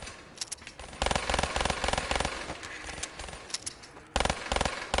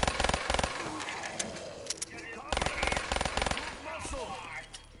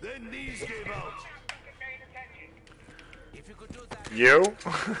 Then knees gave out. If you could do that... You?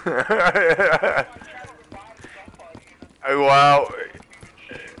 Well,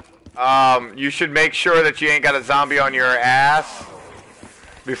 you should make sure that you ain't got a zombie on your ass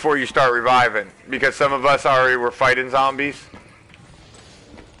before you start reviving, because some of us already were fighting zombies.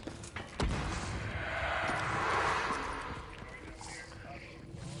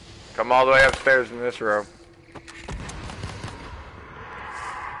 Come all the way upstairs in this room.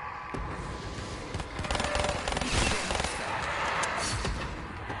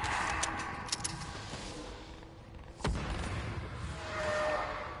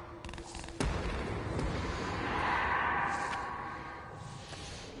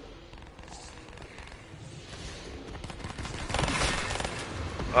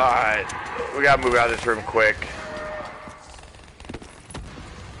 Alright, we gotta move out of this room quick.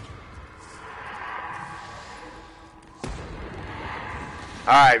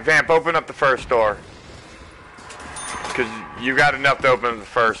 Alright, Vamp, open up the first door. Because you got enough to open the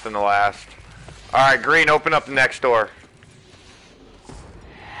first and the last. Alright, Green, open up the next door.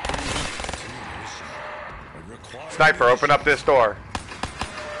 Sniper, open up this door.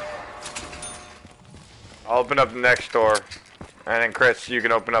 I'll open up the next door. And then Chris, you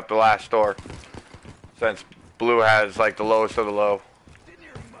can open up the last door. Since Blue has like the lowest of the low.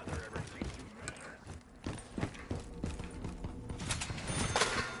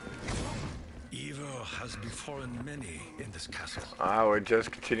 Evil has befallen many in this castle. I would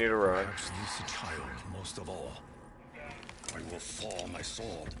just continue to run. Perhaps this child most of all. I will fall my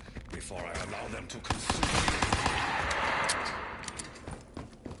sword before I allow them to consume me.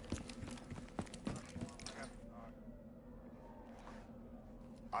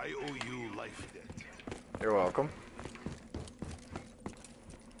 I owe you life debt. You're welcome.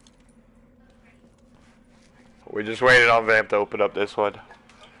 We just waited on Vamp to open up this one.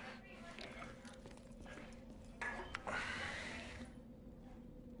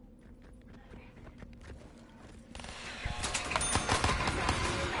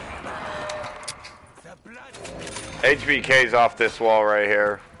 HBK's off this wall right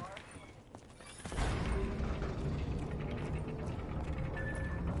here.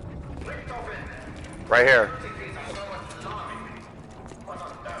 Right here.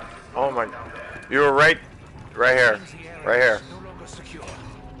 Oh my. You were right here. Right here.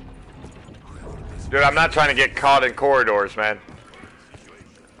 Dude, I'm not trying to get caught in corridors, man.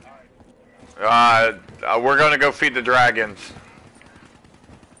 We're gonna go feed the dragons.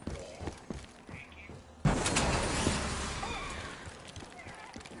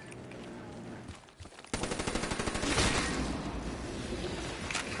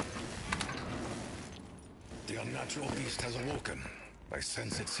 The unnatural beast has awoken. I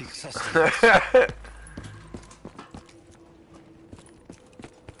sense it seeks sustenance.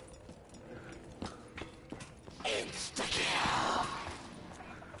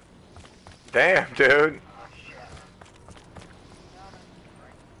 Damn, dude.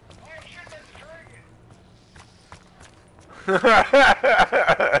 Old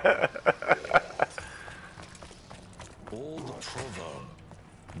proverb.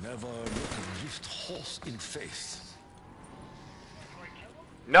 Never look a gift horse in face.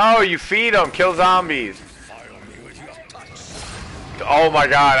 No, you feed them. Kill zombies. Fire me with your touch. Oh my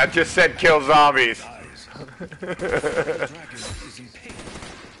god, I just said kill zombies. The dragon is in pain.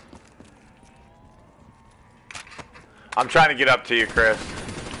 I'm trying to get up to you, Chris.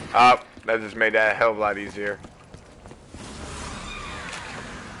 That just made that a hell of a lot easier.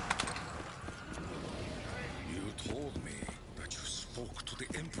 You told me that you spoke to the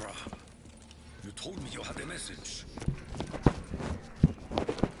Emperor. You told me you had a message.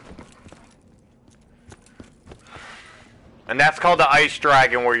 And that's called the ice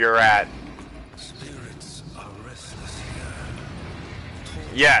dragon where you're at. Spirits are restless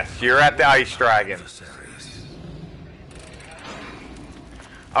here. Yes, you're at the ice dragon.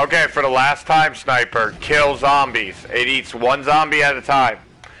 Okay, for the last time, Sniper, kill zombies. It eats one zombie at a time.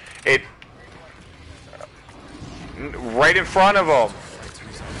 It... Right in front of them.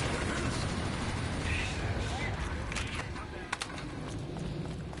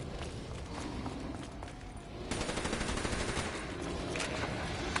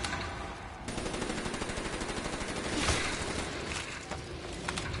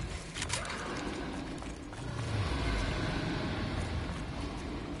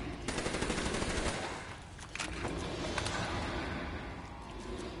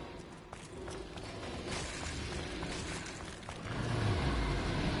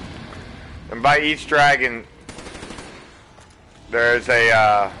 And by each dragon, there's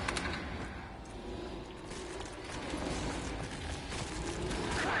a,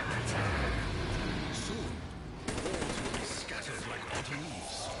 Soon, the walls will be scattered like autumn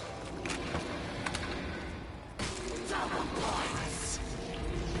leaves.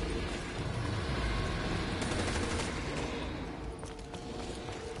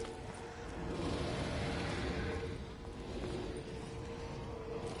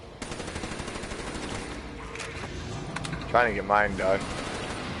 trying to get mine done.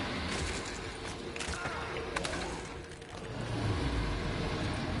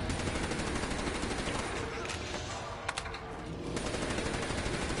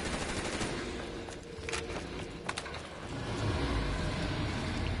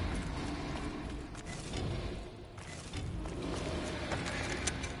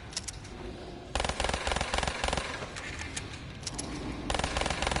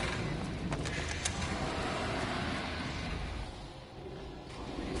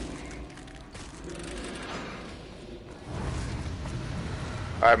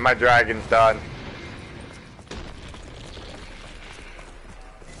 Alright, my dragon's done.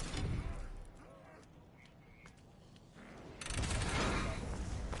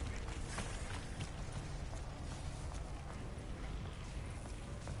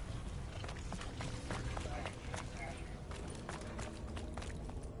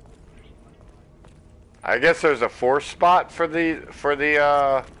 I guess there's a 4th spot for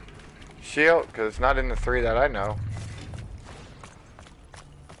the shield, because it's not in the 3 that I know.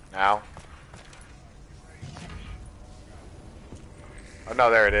 Now. Oh no,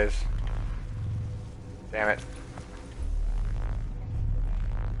 there it is. Damn it.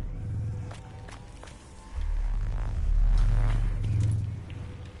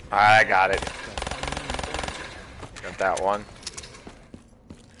 Alright, I got it. Got that one.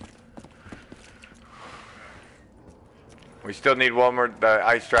 We still need one more, the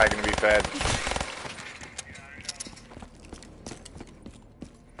ice dragon to be fed.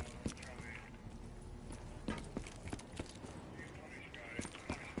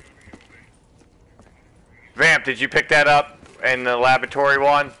 Vamp, did you pick that up in the laboratory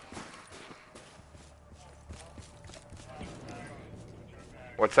one?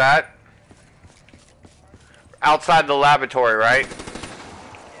 What's that? Outside the laboratory, right?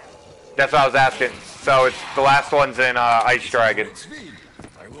 That's what I was asking. So it's the last one's in Ice Dragon.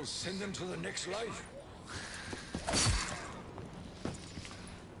 I will send them to the next life.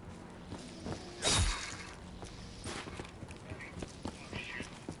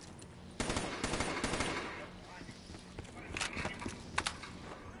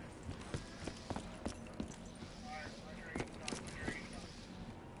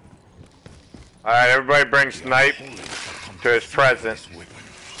 Alright, everybody bring Snipe to his present.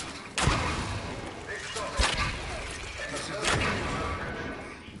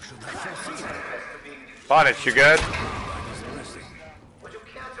 Honest, you good? Would you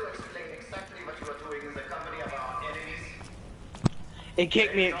care to explain exactly what you are doing in the company of our enemies? It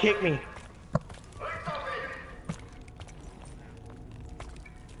kicked me, it kicked me.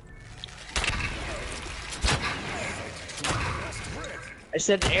 I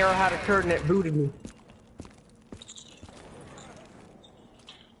said the arrow had occurred and it booted me.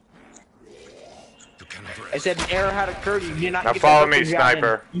 I said an error had occurred. You did not now get follow that me,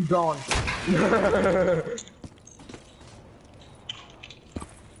 Sniper. You gone.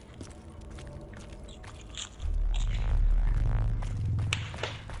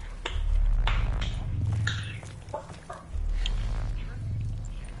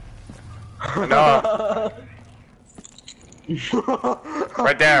 No.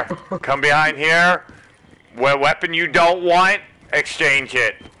 Right there. Come behind here. What weapon you don't want, exchange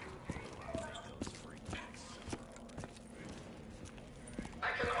it. I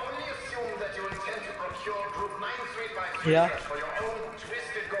can only assume that you intend to procure Group 9353 Yeah. for your own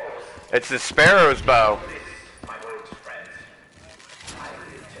twisted goals. It's the Sparrow's bow. My old friend. I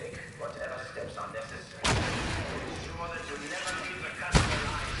will take whatever steps are necessary to ensure that you never leave the customer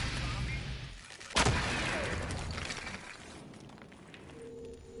alive.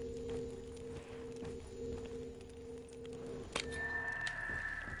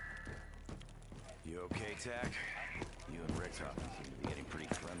 You okay, Tack? You and Rick seem to be getting pretty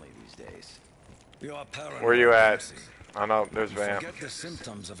friendly these days. You are paranoid. Where you at? Oh no, there's Vamp. Forget the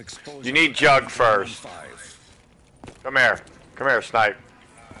symptoms of exposure. You need Jug first. Come here. Come here, Snipe.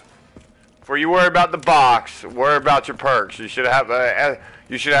 Before you worry about the box, worry about your perks. You should have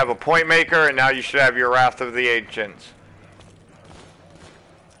a point maker, and now you should have your Wrath of the Ancients.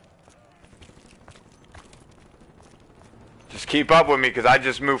 Just keep up with me, because I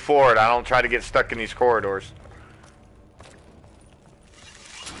just move forward. I don't try to get stuck in these corridors.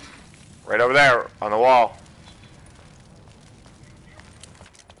 Right over there, on the wall.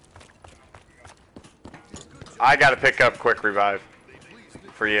 I gotta pick up Quick Revive.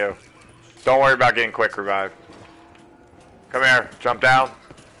 For you. Don't worry about getting Quick Revive. Come here, jump down.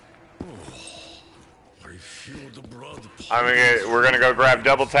 I feel the blood. We're gonna go grab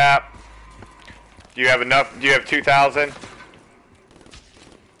double tap. Do you have enough? Do you have 2,000?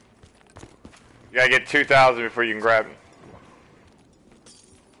 You gotta get 2,000 before you can grab it.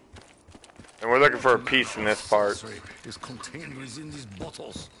 And we're looking for a piece in this part. Is contained within these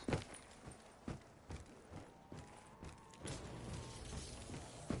bottles.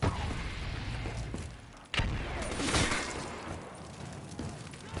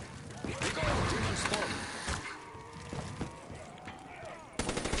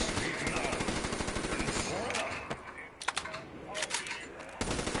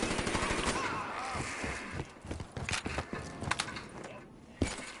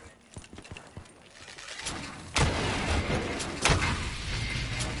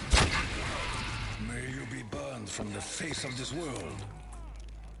 From the face of this world.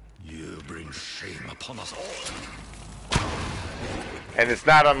 You bring shame upon us all. And it's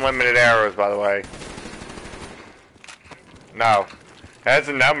not unlimited arrows, by the way. No. It has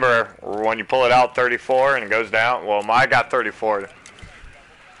a number when you pull it out, 34, and it goes down. Well, I got 34.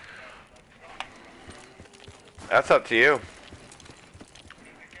 That's up to you.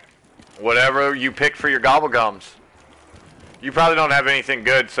 Whatever you pick for your gobblegums. You probably don't have anything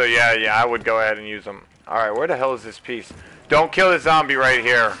good, so yeah, I would go ahead and use them. Alright, where the hell is this piece? Don't kill the zombie right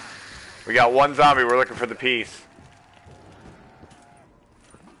here. We got one zombie, we're looking for the piece.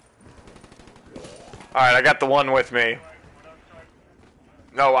 Alright, I got the one with me.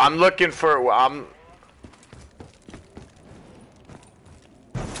 No, I'm looking for...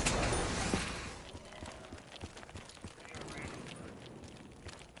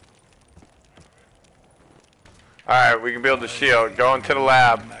 Alright, we can build the shield. Go into the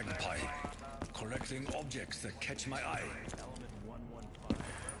lab. Collecting objects that catch my eye.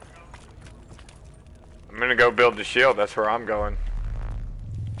 I'm gonna go build the shield. That's where I'm going.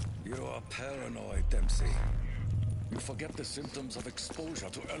 You are paranoid, Dempsey. You forget the symptoms of exposure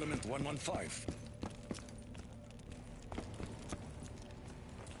to element 115.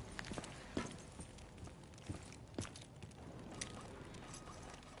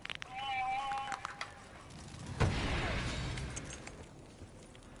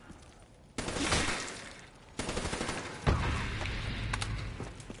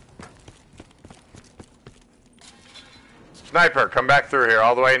 Sniper, come back through here,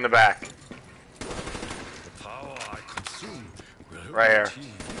 all the way in the back. The power I consume will Right here. achieve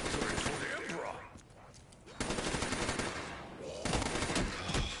victory for the Emperor.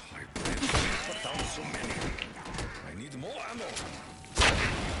 My brain can't put down so many. I need more ammo.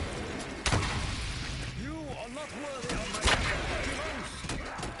 You are not worthy of my devotion.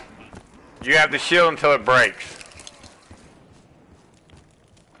 You have the shield until it breaks.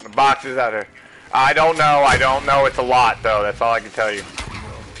 The box is out here. I don't know. It's a lot, though. That's all I can tell you. Your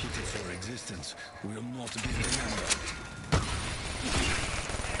pitiful existence will not be remembered.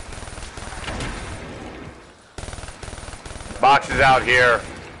 Box is out here.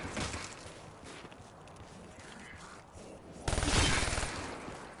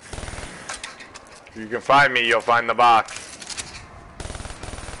 If you can find me, you'll find the box.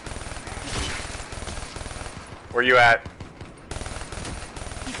 Where you at?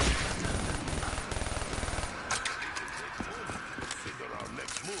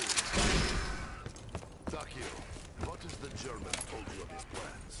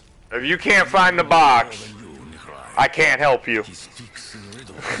 If you can't find the box, I can't help you. He speaks in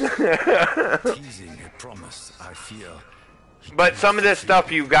riddles. Teasing a promise, I fear. But some of this stuff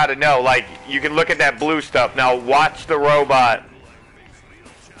you've got to know. Like, you can look at that blue stuff. Now watch the robot.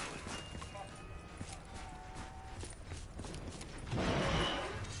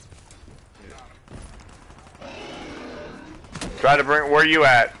 Try to bring... Where you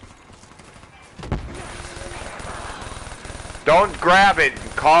at? Don't grab it.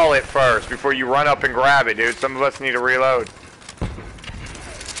 Call it first before you run up and grab it, dude. Some of us need to reload.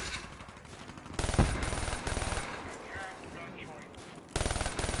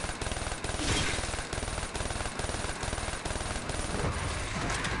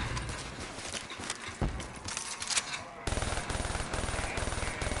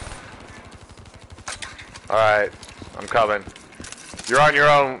 Alright. I'm coming. You're on your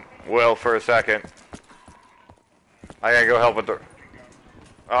own, Will, for a second. I gotta go help with the...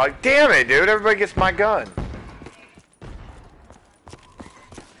 Oh, damn it, dude. Everybody gets my gun.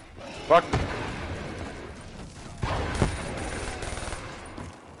 Fuck.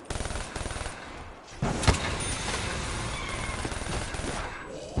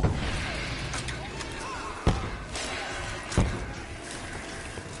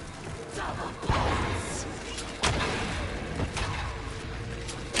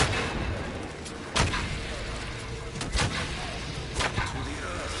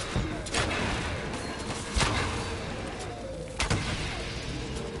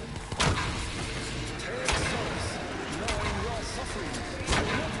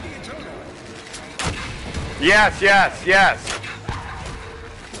 Yes, yes, yes.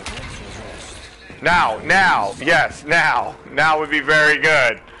 Now, yes, now. Now would be very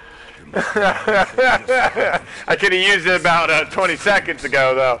good. I could have used it about 20 seconds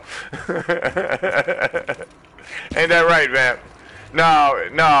ago, though. Ain't that right, man? No,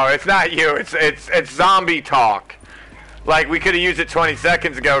 it's not you. It's zombie talk. Like, we could have used it 20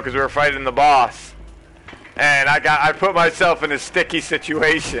 seconds ago because we were fighting the boss. And I put myself in a sticky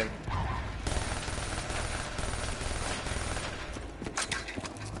situation.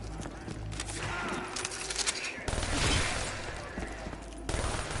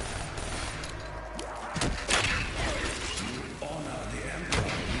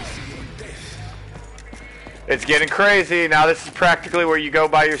 It's getting crazy. Now this is practically where you go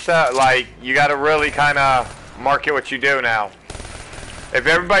by yourself. Like, you got to really kind of market what you do now. If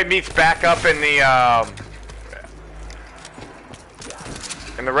everybody meets back up in the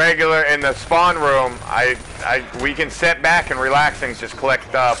spawn room, we can sit back and relax and just collect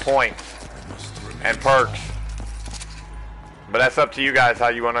points and perks. But that's up to you guys how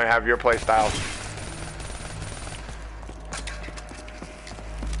you want to have your play style.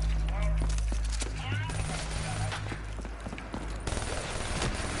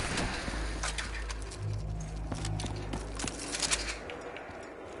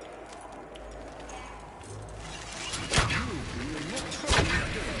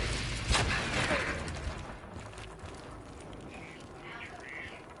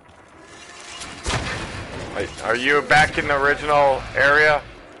 Are you back in the original area?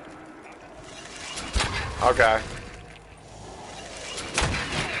 Okay.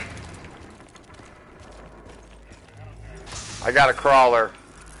 I got a crawler.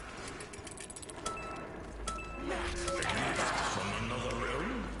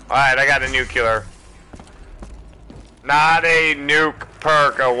 Alright, I got a nuclear. Not a nuke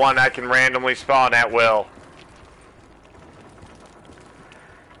perk, or one I can randomly spawn at will.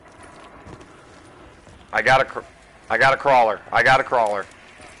 I got a crawler. I got a crawler.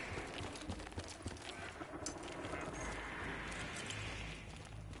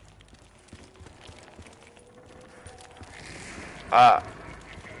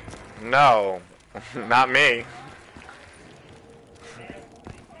 No. Not me.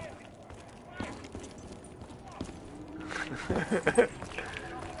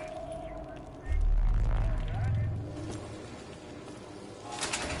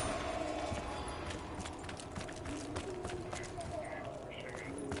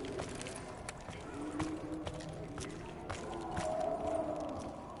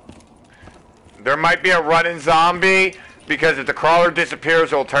 There might be a running zombie, because if the crawler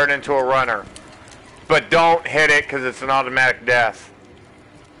disappears, it'll turn into a runner. But don't hit it, because it's an automatic death.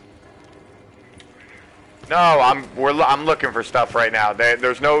 No, I'm looking for stuff right now.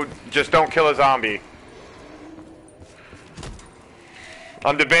 There's no, just don't kill a zombie.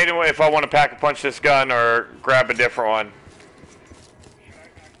 I'm debating if I want to pack a punch this gun or grab a different one.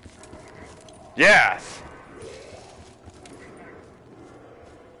 Yes.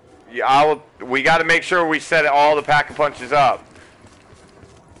 Yeah, we got to make sure we set all the pack a punches up.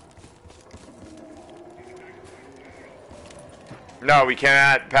 No, we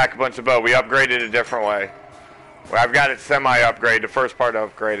cannot pack a punch of bow. We upgraded a different way. Well, I've got it semi-upgrade, the first part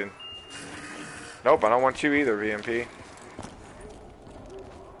upgraded. Nope, I don't want you either, VMP.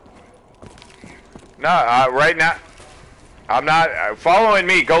 No, right now, I'm not following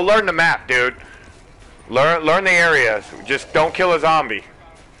me. Go learn the map, dude. Learn the areas. Just don't kill a zombie.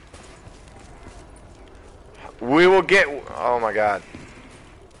 We will get. Oh my God.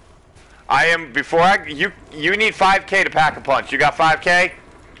 I am before I you need 5K to pack a punch. You got 5K?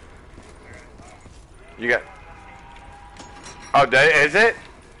 You got. Oh, is it?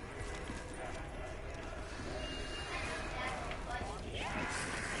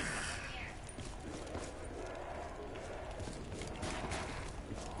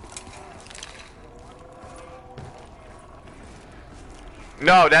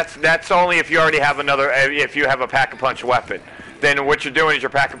 No, that's only if you already have another. If you have a pack a punch weapon, then what you're doing is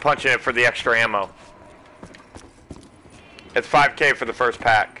you're pack a punching it for the extra ammo. It's 5K for the first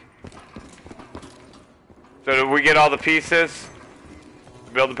pack. So did we get all the pieces?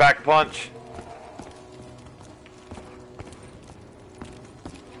 Build the pack a punch.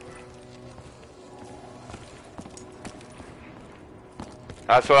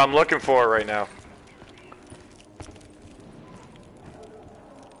 That's what I'm looking for right now.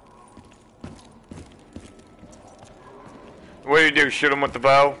 What do you do? Shoot them with the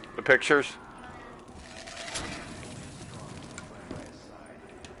bow? The pictures?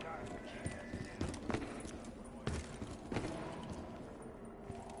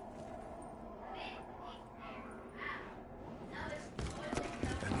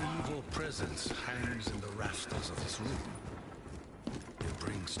 An evil presence hangs in the rafters of this room. It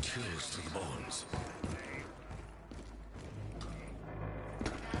brings chills to the bones.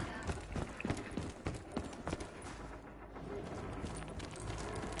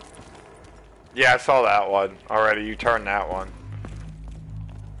 Yeah, I saw that one already. You turned that one.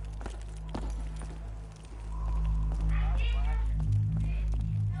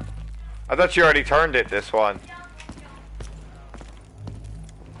 I thought you already turned it, this one.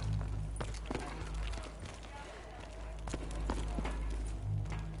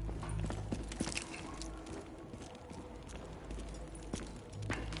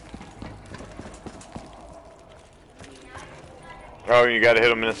 Oh, you gotta hit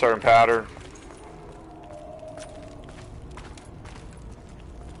them in a certain pattern.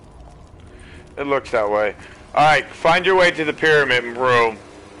 It looks that way. Alright, find your way to the pyramid room.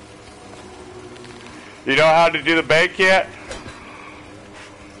 You know how to do the bank yet?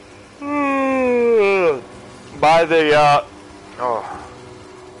 By the, oh.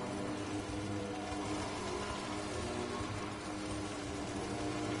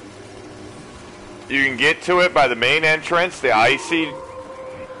 You can get to it by the main entrance, the icy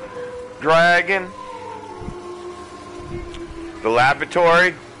dragon, the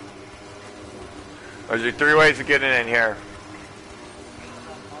laboratory. Those are 3 ways of getting in here.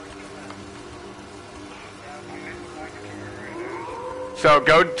 So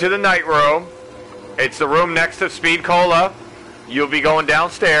go to the night room. It's the room next to Speed Cola. You'll be going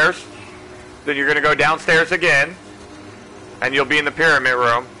downstairs. Then you're gonna go downstairs again, and you'll be in the pyramid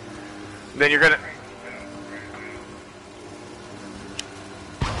room. Then you're gonna.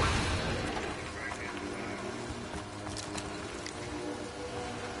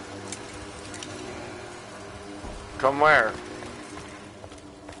 Come where?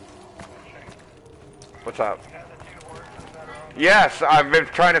 What's up? Yes, I've been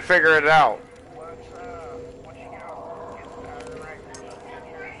trying to figure it out.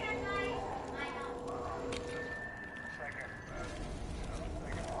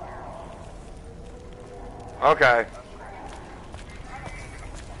 Okay.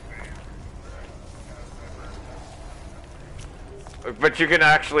 But you can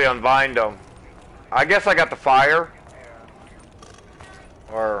actually unbind them. I guess I got the fire.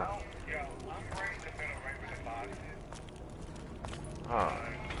 Or... Huh.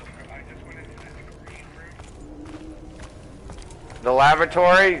 The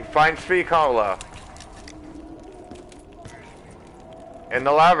lavatory? Find Speed Cola. In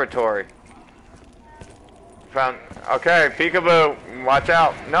the lavatory. Found... Okay, peekaboo. Watch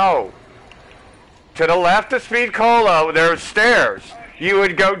out. No. To the left of Speed Cola, there's stairs. You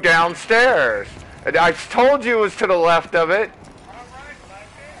would go downstairs. I told you it was to the left of it.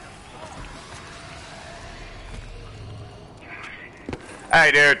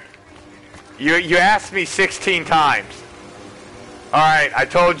 Hey, dude. You asked me 16 times. Alright, I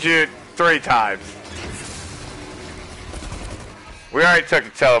told you 3 times. We already took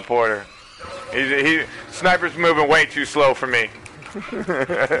the teleporter. Sniper's moving way too slow for me.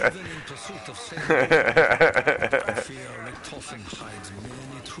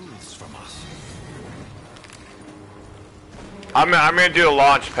 I'm gonna do the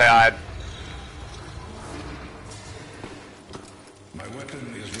launch pad. My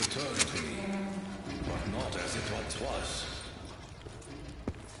weapon is returned to me, but not as it once was.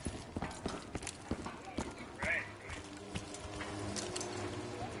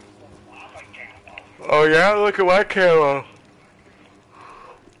 Oh yeah, look at my camo.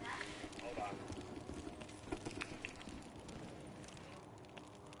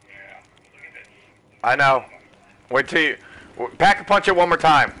 I know. Wait till you pack a punch it one more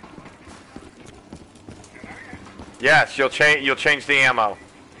time. Yes, you'll change the ammo.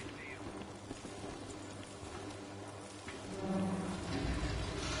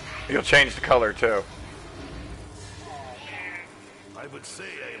 You'll change the color too. I would say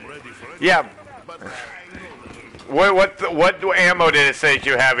I am ready for it. Yeah. But What ammo did it say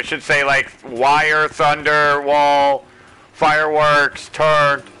you have? It should say like wire, thunder, wall, fireworks,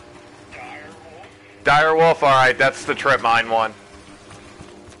 turn. Dire Wolf, alright, that's the trip mine one.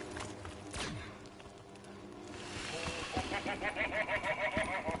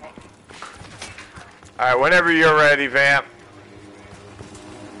 Alright, whenever you're ready, Vamp.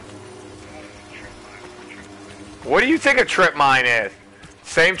 What do you think a trip mine is?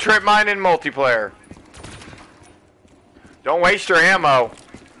 Same trip mine in multiplayer. Don't waste your ammo.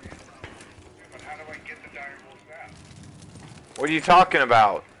 What are you talking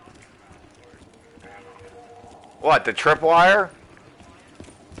about? What, the tripwire?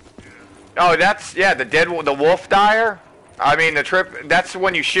 Oh, that's, yeah, the wolf dire? I mean, that's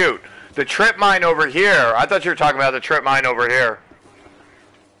when you shoot. The trip mine over here, I thought you were talking about the trip mine over here.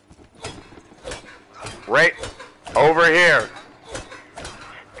 Right over here.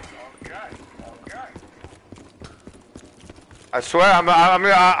 I swear, I'm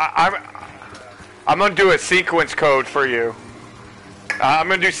gonna do a sequence code for you. I'm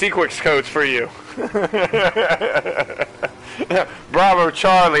gonna do sequence codes for you. Bravo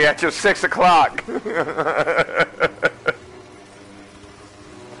Charlie at your 6 o'clock.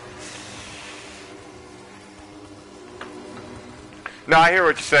 No, I hear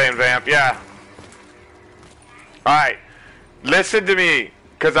what you're saying, Vamp. Yeah. Alright. Listen to me,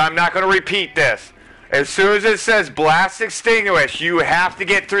 because I'm not going to repeat this. As soon as it says blast extinguish, you have to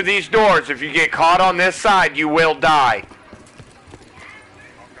get through these doors. If you get caught on this side, you will die.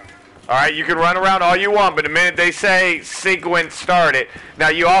 Alright, you can run around all you want, but the minute they say sequence, start it. Now,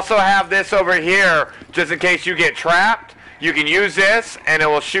 you also have this over here, just in case you get trapped. You can use this, and it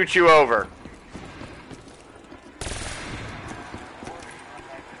will shoot you over.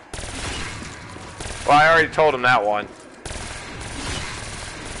 Well, I already told him that one.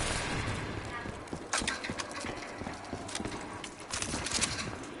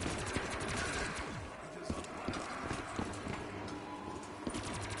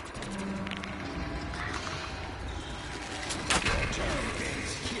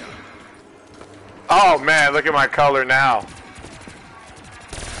 Oh man, look at my color now.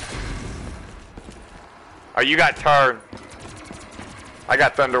 Oh, you got turn. I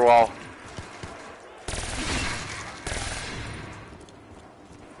got Thunderwall.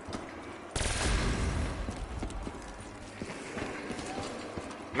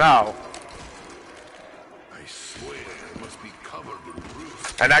 No. I swear it must be covered in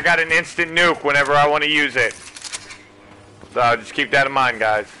bruise. And I got an instant nuke whenever I want to use it. So just keep that in mind,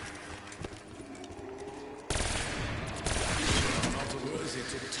 guys.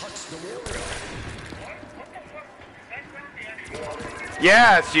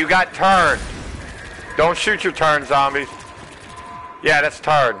 Yes, you got turn. Don't shoot your turn, zombies. Yeah, that's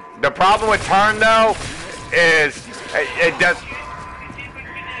turn. The problem with turn, though, is it does...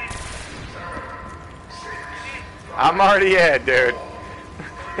 I'm already in, dude.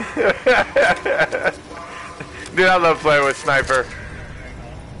 Dude, I love playing with Sniper.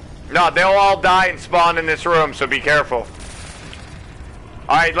 No, they'll all die and spawn in this room, so be careful.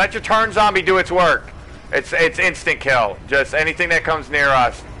 Alright, let your turn zombie do its work. It's instant kill. Just anything that comes near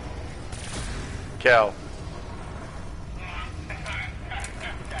us. Kill.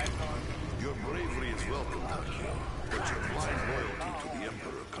 Your bravery is welcome, Akio, but your blind loyalty to the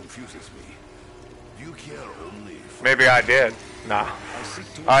Emperor confuses me. You care only for... Maybe I did. Nah.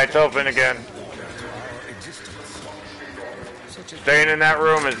 Alright, it's open again. Staying in that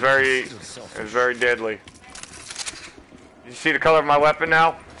room is very deadly. You see the color of my weapon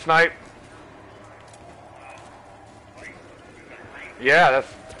now, Snipe? Yeah,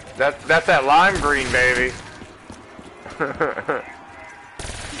 that's that lime green, baby.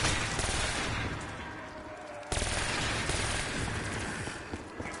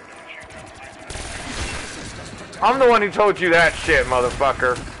 I'm the one who told you that shit,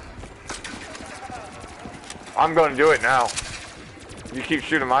 motherfucker. I'm gonna do it now. You keep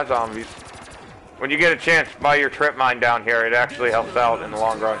shooting my zombies. When you get a chance, buy your trip mine down here. It actually helps out in the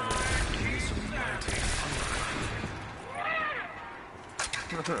long run.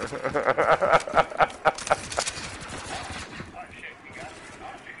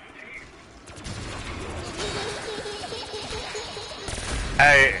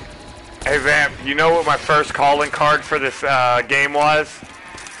 Hey, Vamp, you know what my first calling card for this game was?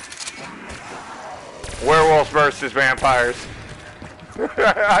 Werewolves versus vampires.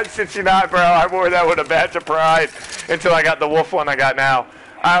 I shit you not, bro. I wore that with a badge of pride until I got the wolf one I got now.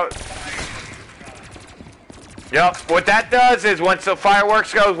 Yep. What that does is once the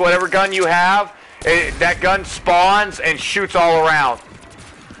fireworks goes, whatever gun you have, that gun spawns and shoots all around.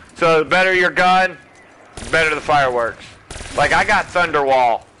 So the better your gun, the better the fireworks. Like I got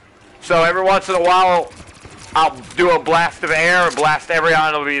Thunderwall. So every once in a while, I'll do a blast of air and blast every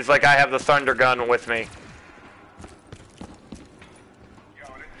enemies like I have the Thunder gun with me.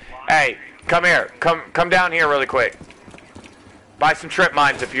 Hey, come here. Come down here really quick. Buy some trip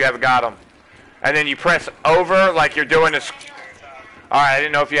mines if you haven't got them. And then you press over like you're doing this. Alright, I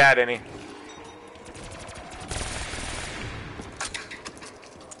didn't know if you had any.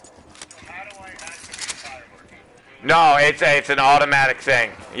 No, it's an automatic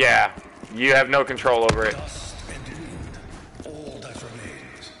thing. Yeah. You have no control over it.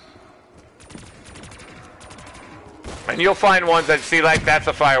 And you'll find ones that see like that's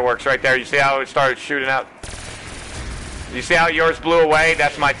a fireworks right there. You see how it started shooting out? You see how yours blew away?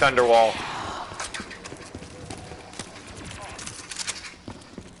 That's my Thunderwall.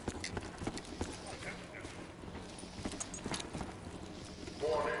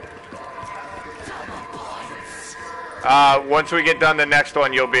 Once we get done the next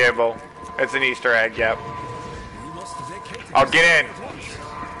one, you'll be able. It's an Easter egg, yep. I'll get in.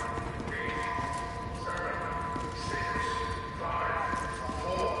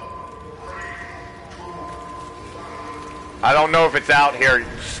 I don't know if it's out here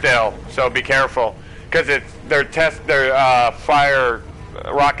still, so be careful, because it's their fire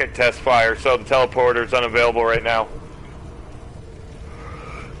rocket test fire, so the teleporter's unavailable right now.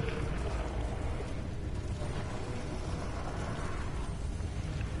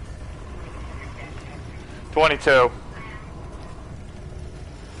 $22.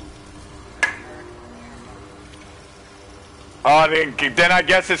 Oh, then I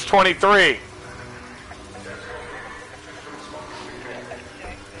guess it's 23.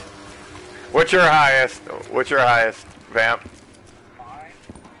 What's your highest? What's your highest, Vamp?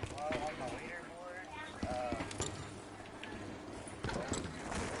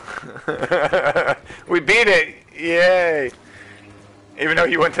 We beat it! Yay! Even though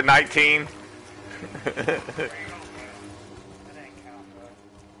you went to 19.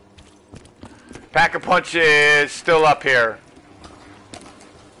 Pack-a-Punch is still up here.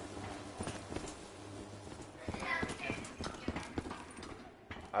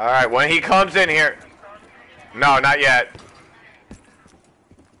 Alright, when he comes in here... No, not yet.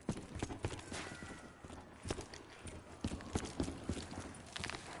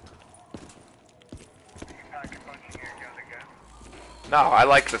 No, I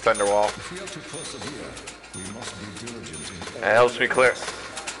like the thunder wall. If we are to persevere, we must be diligent in It helps me clear.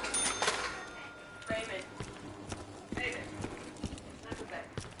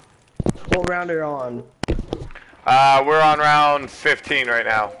 What round are you on? We're on round 15 right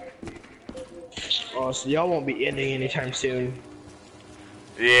now. Oh, so y'all won't be ending anytime soon.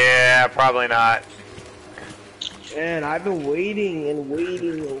 Yeah, probably not. Man, I've been waiting and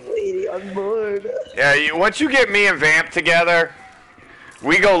waiting and waiting. I'm bored. Yeah, once you get me and Vamp together,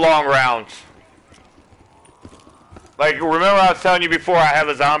 we go long rounds. Like, remember I was telling you before I have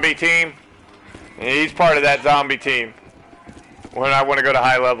a zombie team? And he's part of that zombie team when I want to go to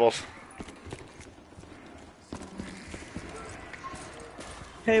high levels.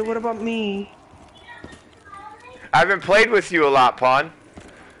 Hey, what about me? I've been played with you a lot, Pun.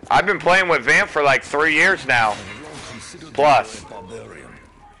 I've been playing with Vamp for like 3 years now. Plus.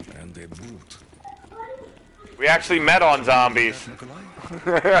 and they boot. We actually met on zombies.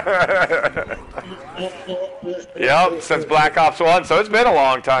 Yep, since Black Ops 1, so it's been a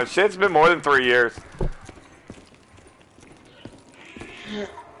long time. Shit, it's been more than 3 years.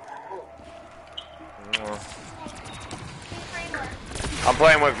 I'm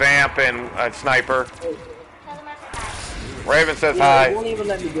playing with Vamp and a Sniper. Raven says hi. They won't even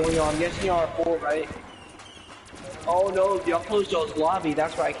let me join y'all. I'm guessing y'all are full, right? Oh no, y'all closed y'all's lobby.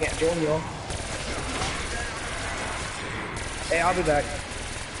 That's why I can't join y'all. Hey, I'll be back.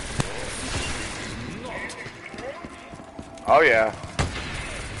 Oh yeah.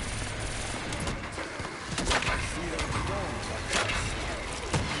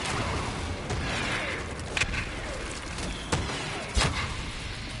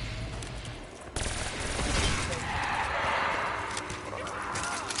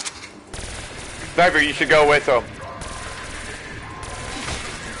 Sniper, you should go with him.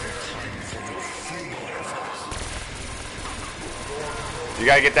 You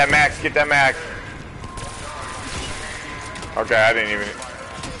gotta get that max, get that max. Okay, I didn't even...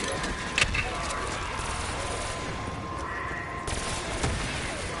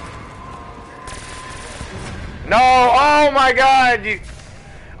 No! Oh my god!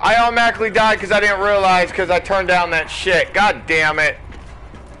 I automatically died because I didn't realize because I turned down that shit. God damn it.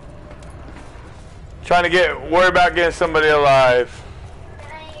 Trying to worry about getting somebody alive.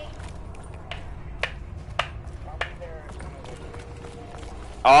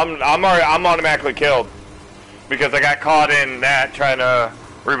 I'm automatically killed because I got caught in that trying to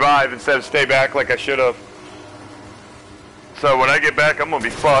revive instead of stay back like I should have. So when I get back, I'm gonna be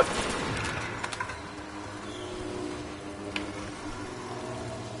fucked.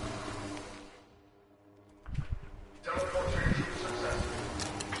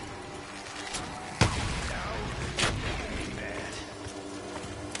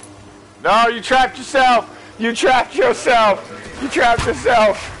 No, you trapped yourself. You trapped yourself. You trapped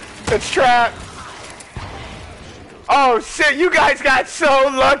yourself. It's trapped. Oh shit, you guys got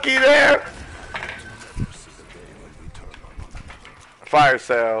so lucky there. Fire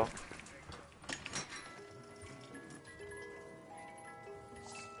sale.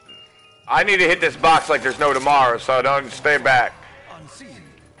 I need to hit this box like there's no tomorrow, so don't stay back. Unseen.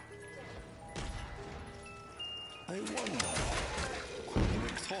 I wonder.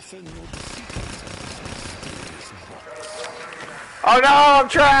 Oh no, I'm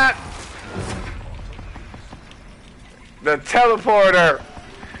trapped! The teleporter.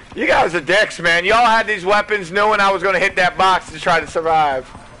 You guys are dicks, man. Y'all had these weapons knowing I was going to hit that box to try to survive.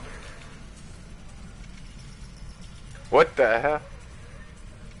 What the hell?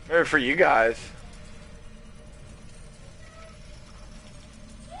 Maybe for you guys.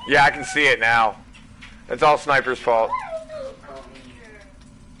 Yeah, I can see it now. It's all Sniper's fault.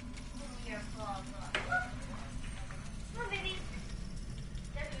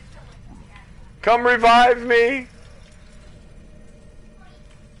 Come revive me.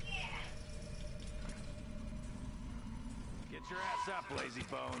 Get your ass up, lazy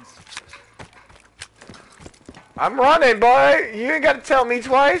bones. I'm running, boy. You ain't got to tell me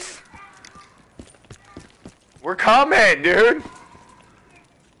twice. We're coming, dude.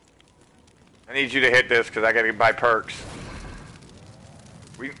 I need you to hit this because I got to buy perks.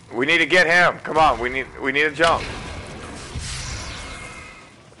 We need to get him. Come on, we need a jump.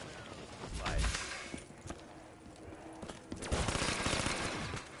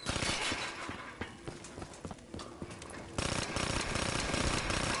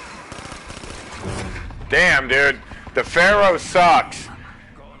 Damn, dude. The Pharaoh sucks.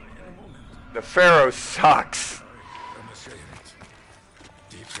 The Pharaoh sucks.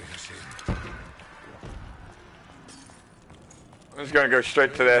 I'm just gonna go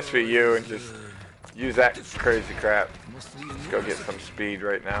straight to the SVU and just Use that crazy crap. Let's go get some speed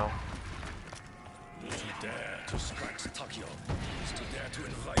right now. To dare to scratch Tokyo is to dare to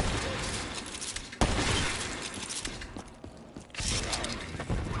invite death. Surrounding me,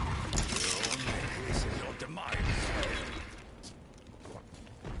 you're only increasing your demise.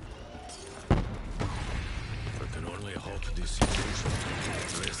 I can only hope this illusion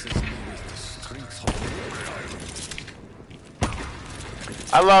replaces me with the streets of the world.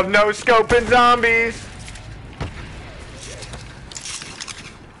 I love no-scoping zombies.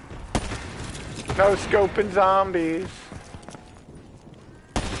 No-scoping zombies.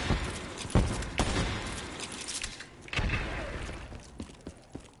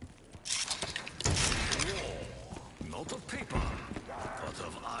 Not of paper, but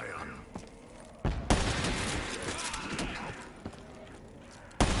of iron.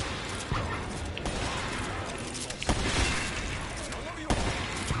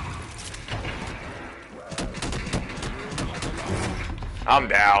 I'm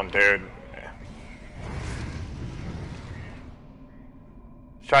down, dude.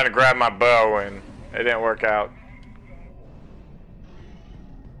 Trying to grab my bow and it didn't work out.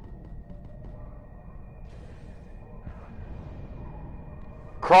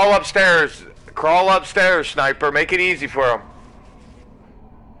 Crawl upstairs. Crawl upstairs, sniper. Make it easy for him.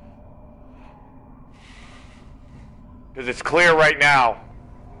 Because it's clear right now.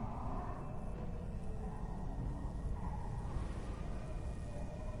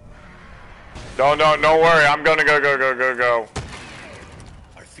 Don't worry. I'm gonna go. I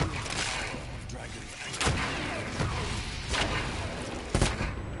feel the power of dragon's anger.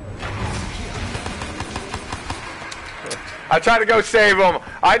 I try to go save him.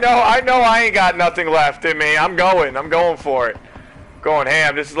 I know I ain't got nothing left in me. I'm going for it. Going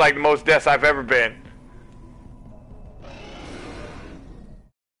ham. This is like the most deaths I've ever been.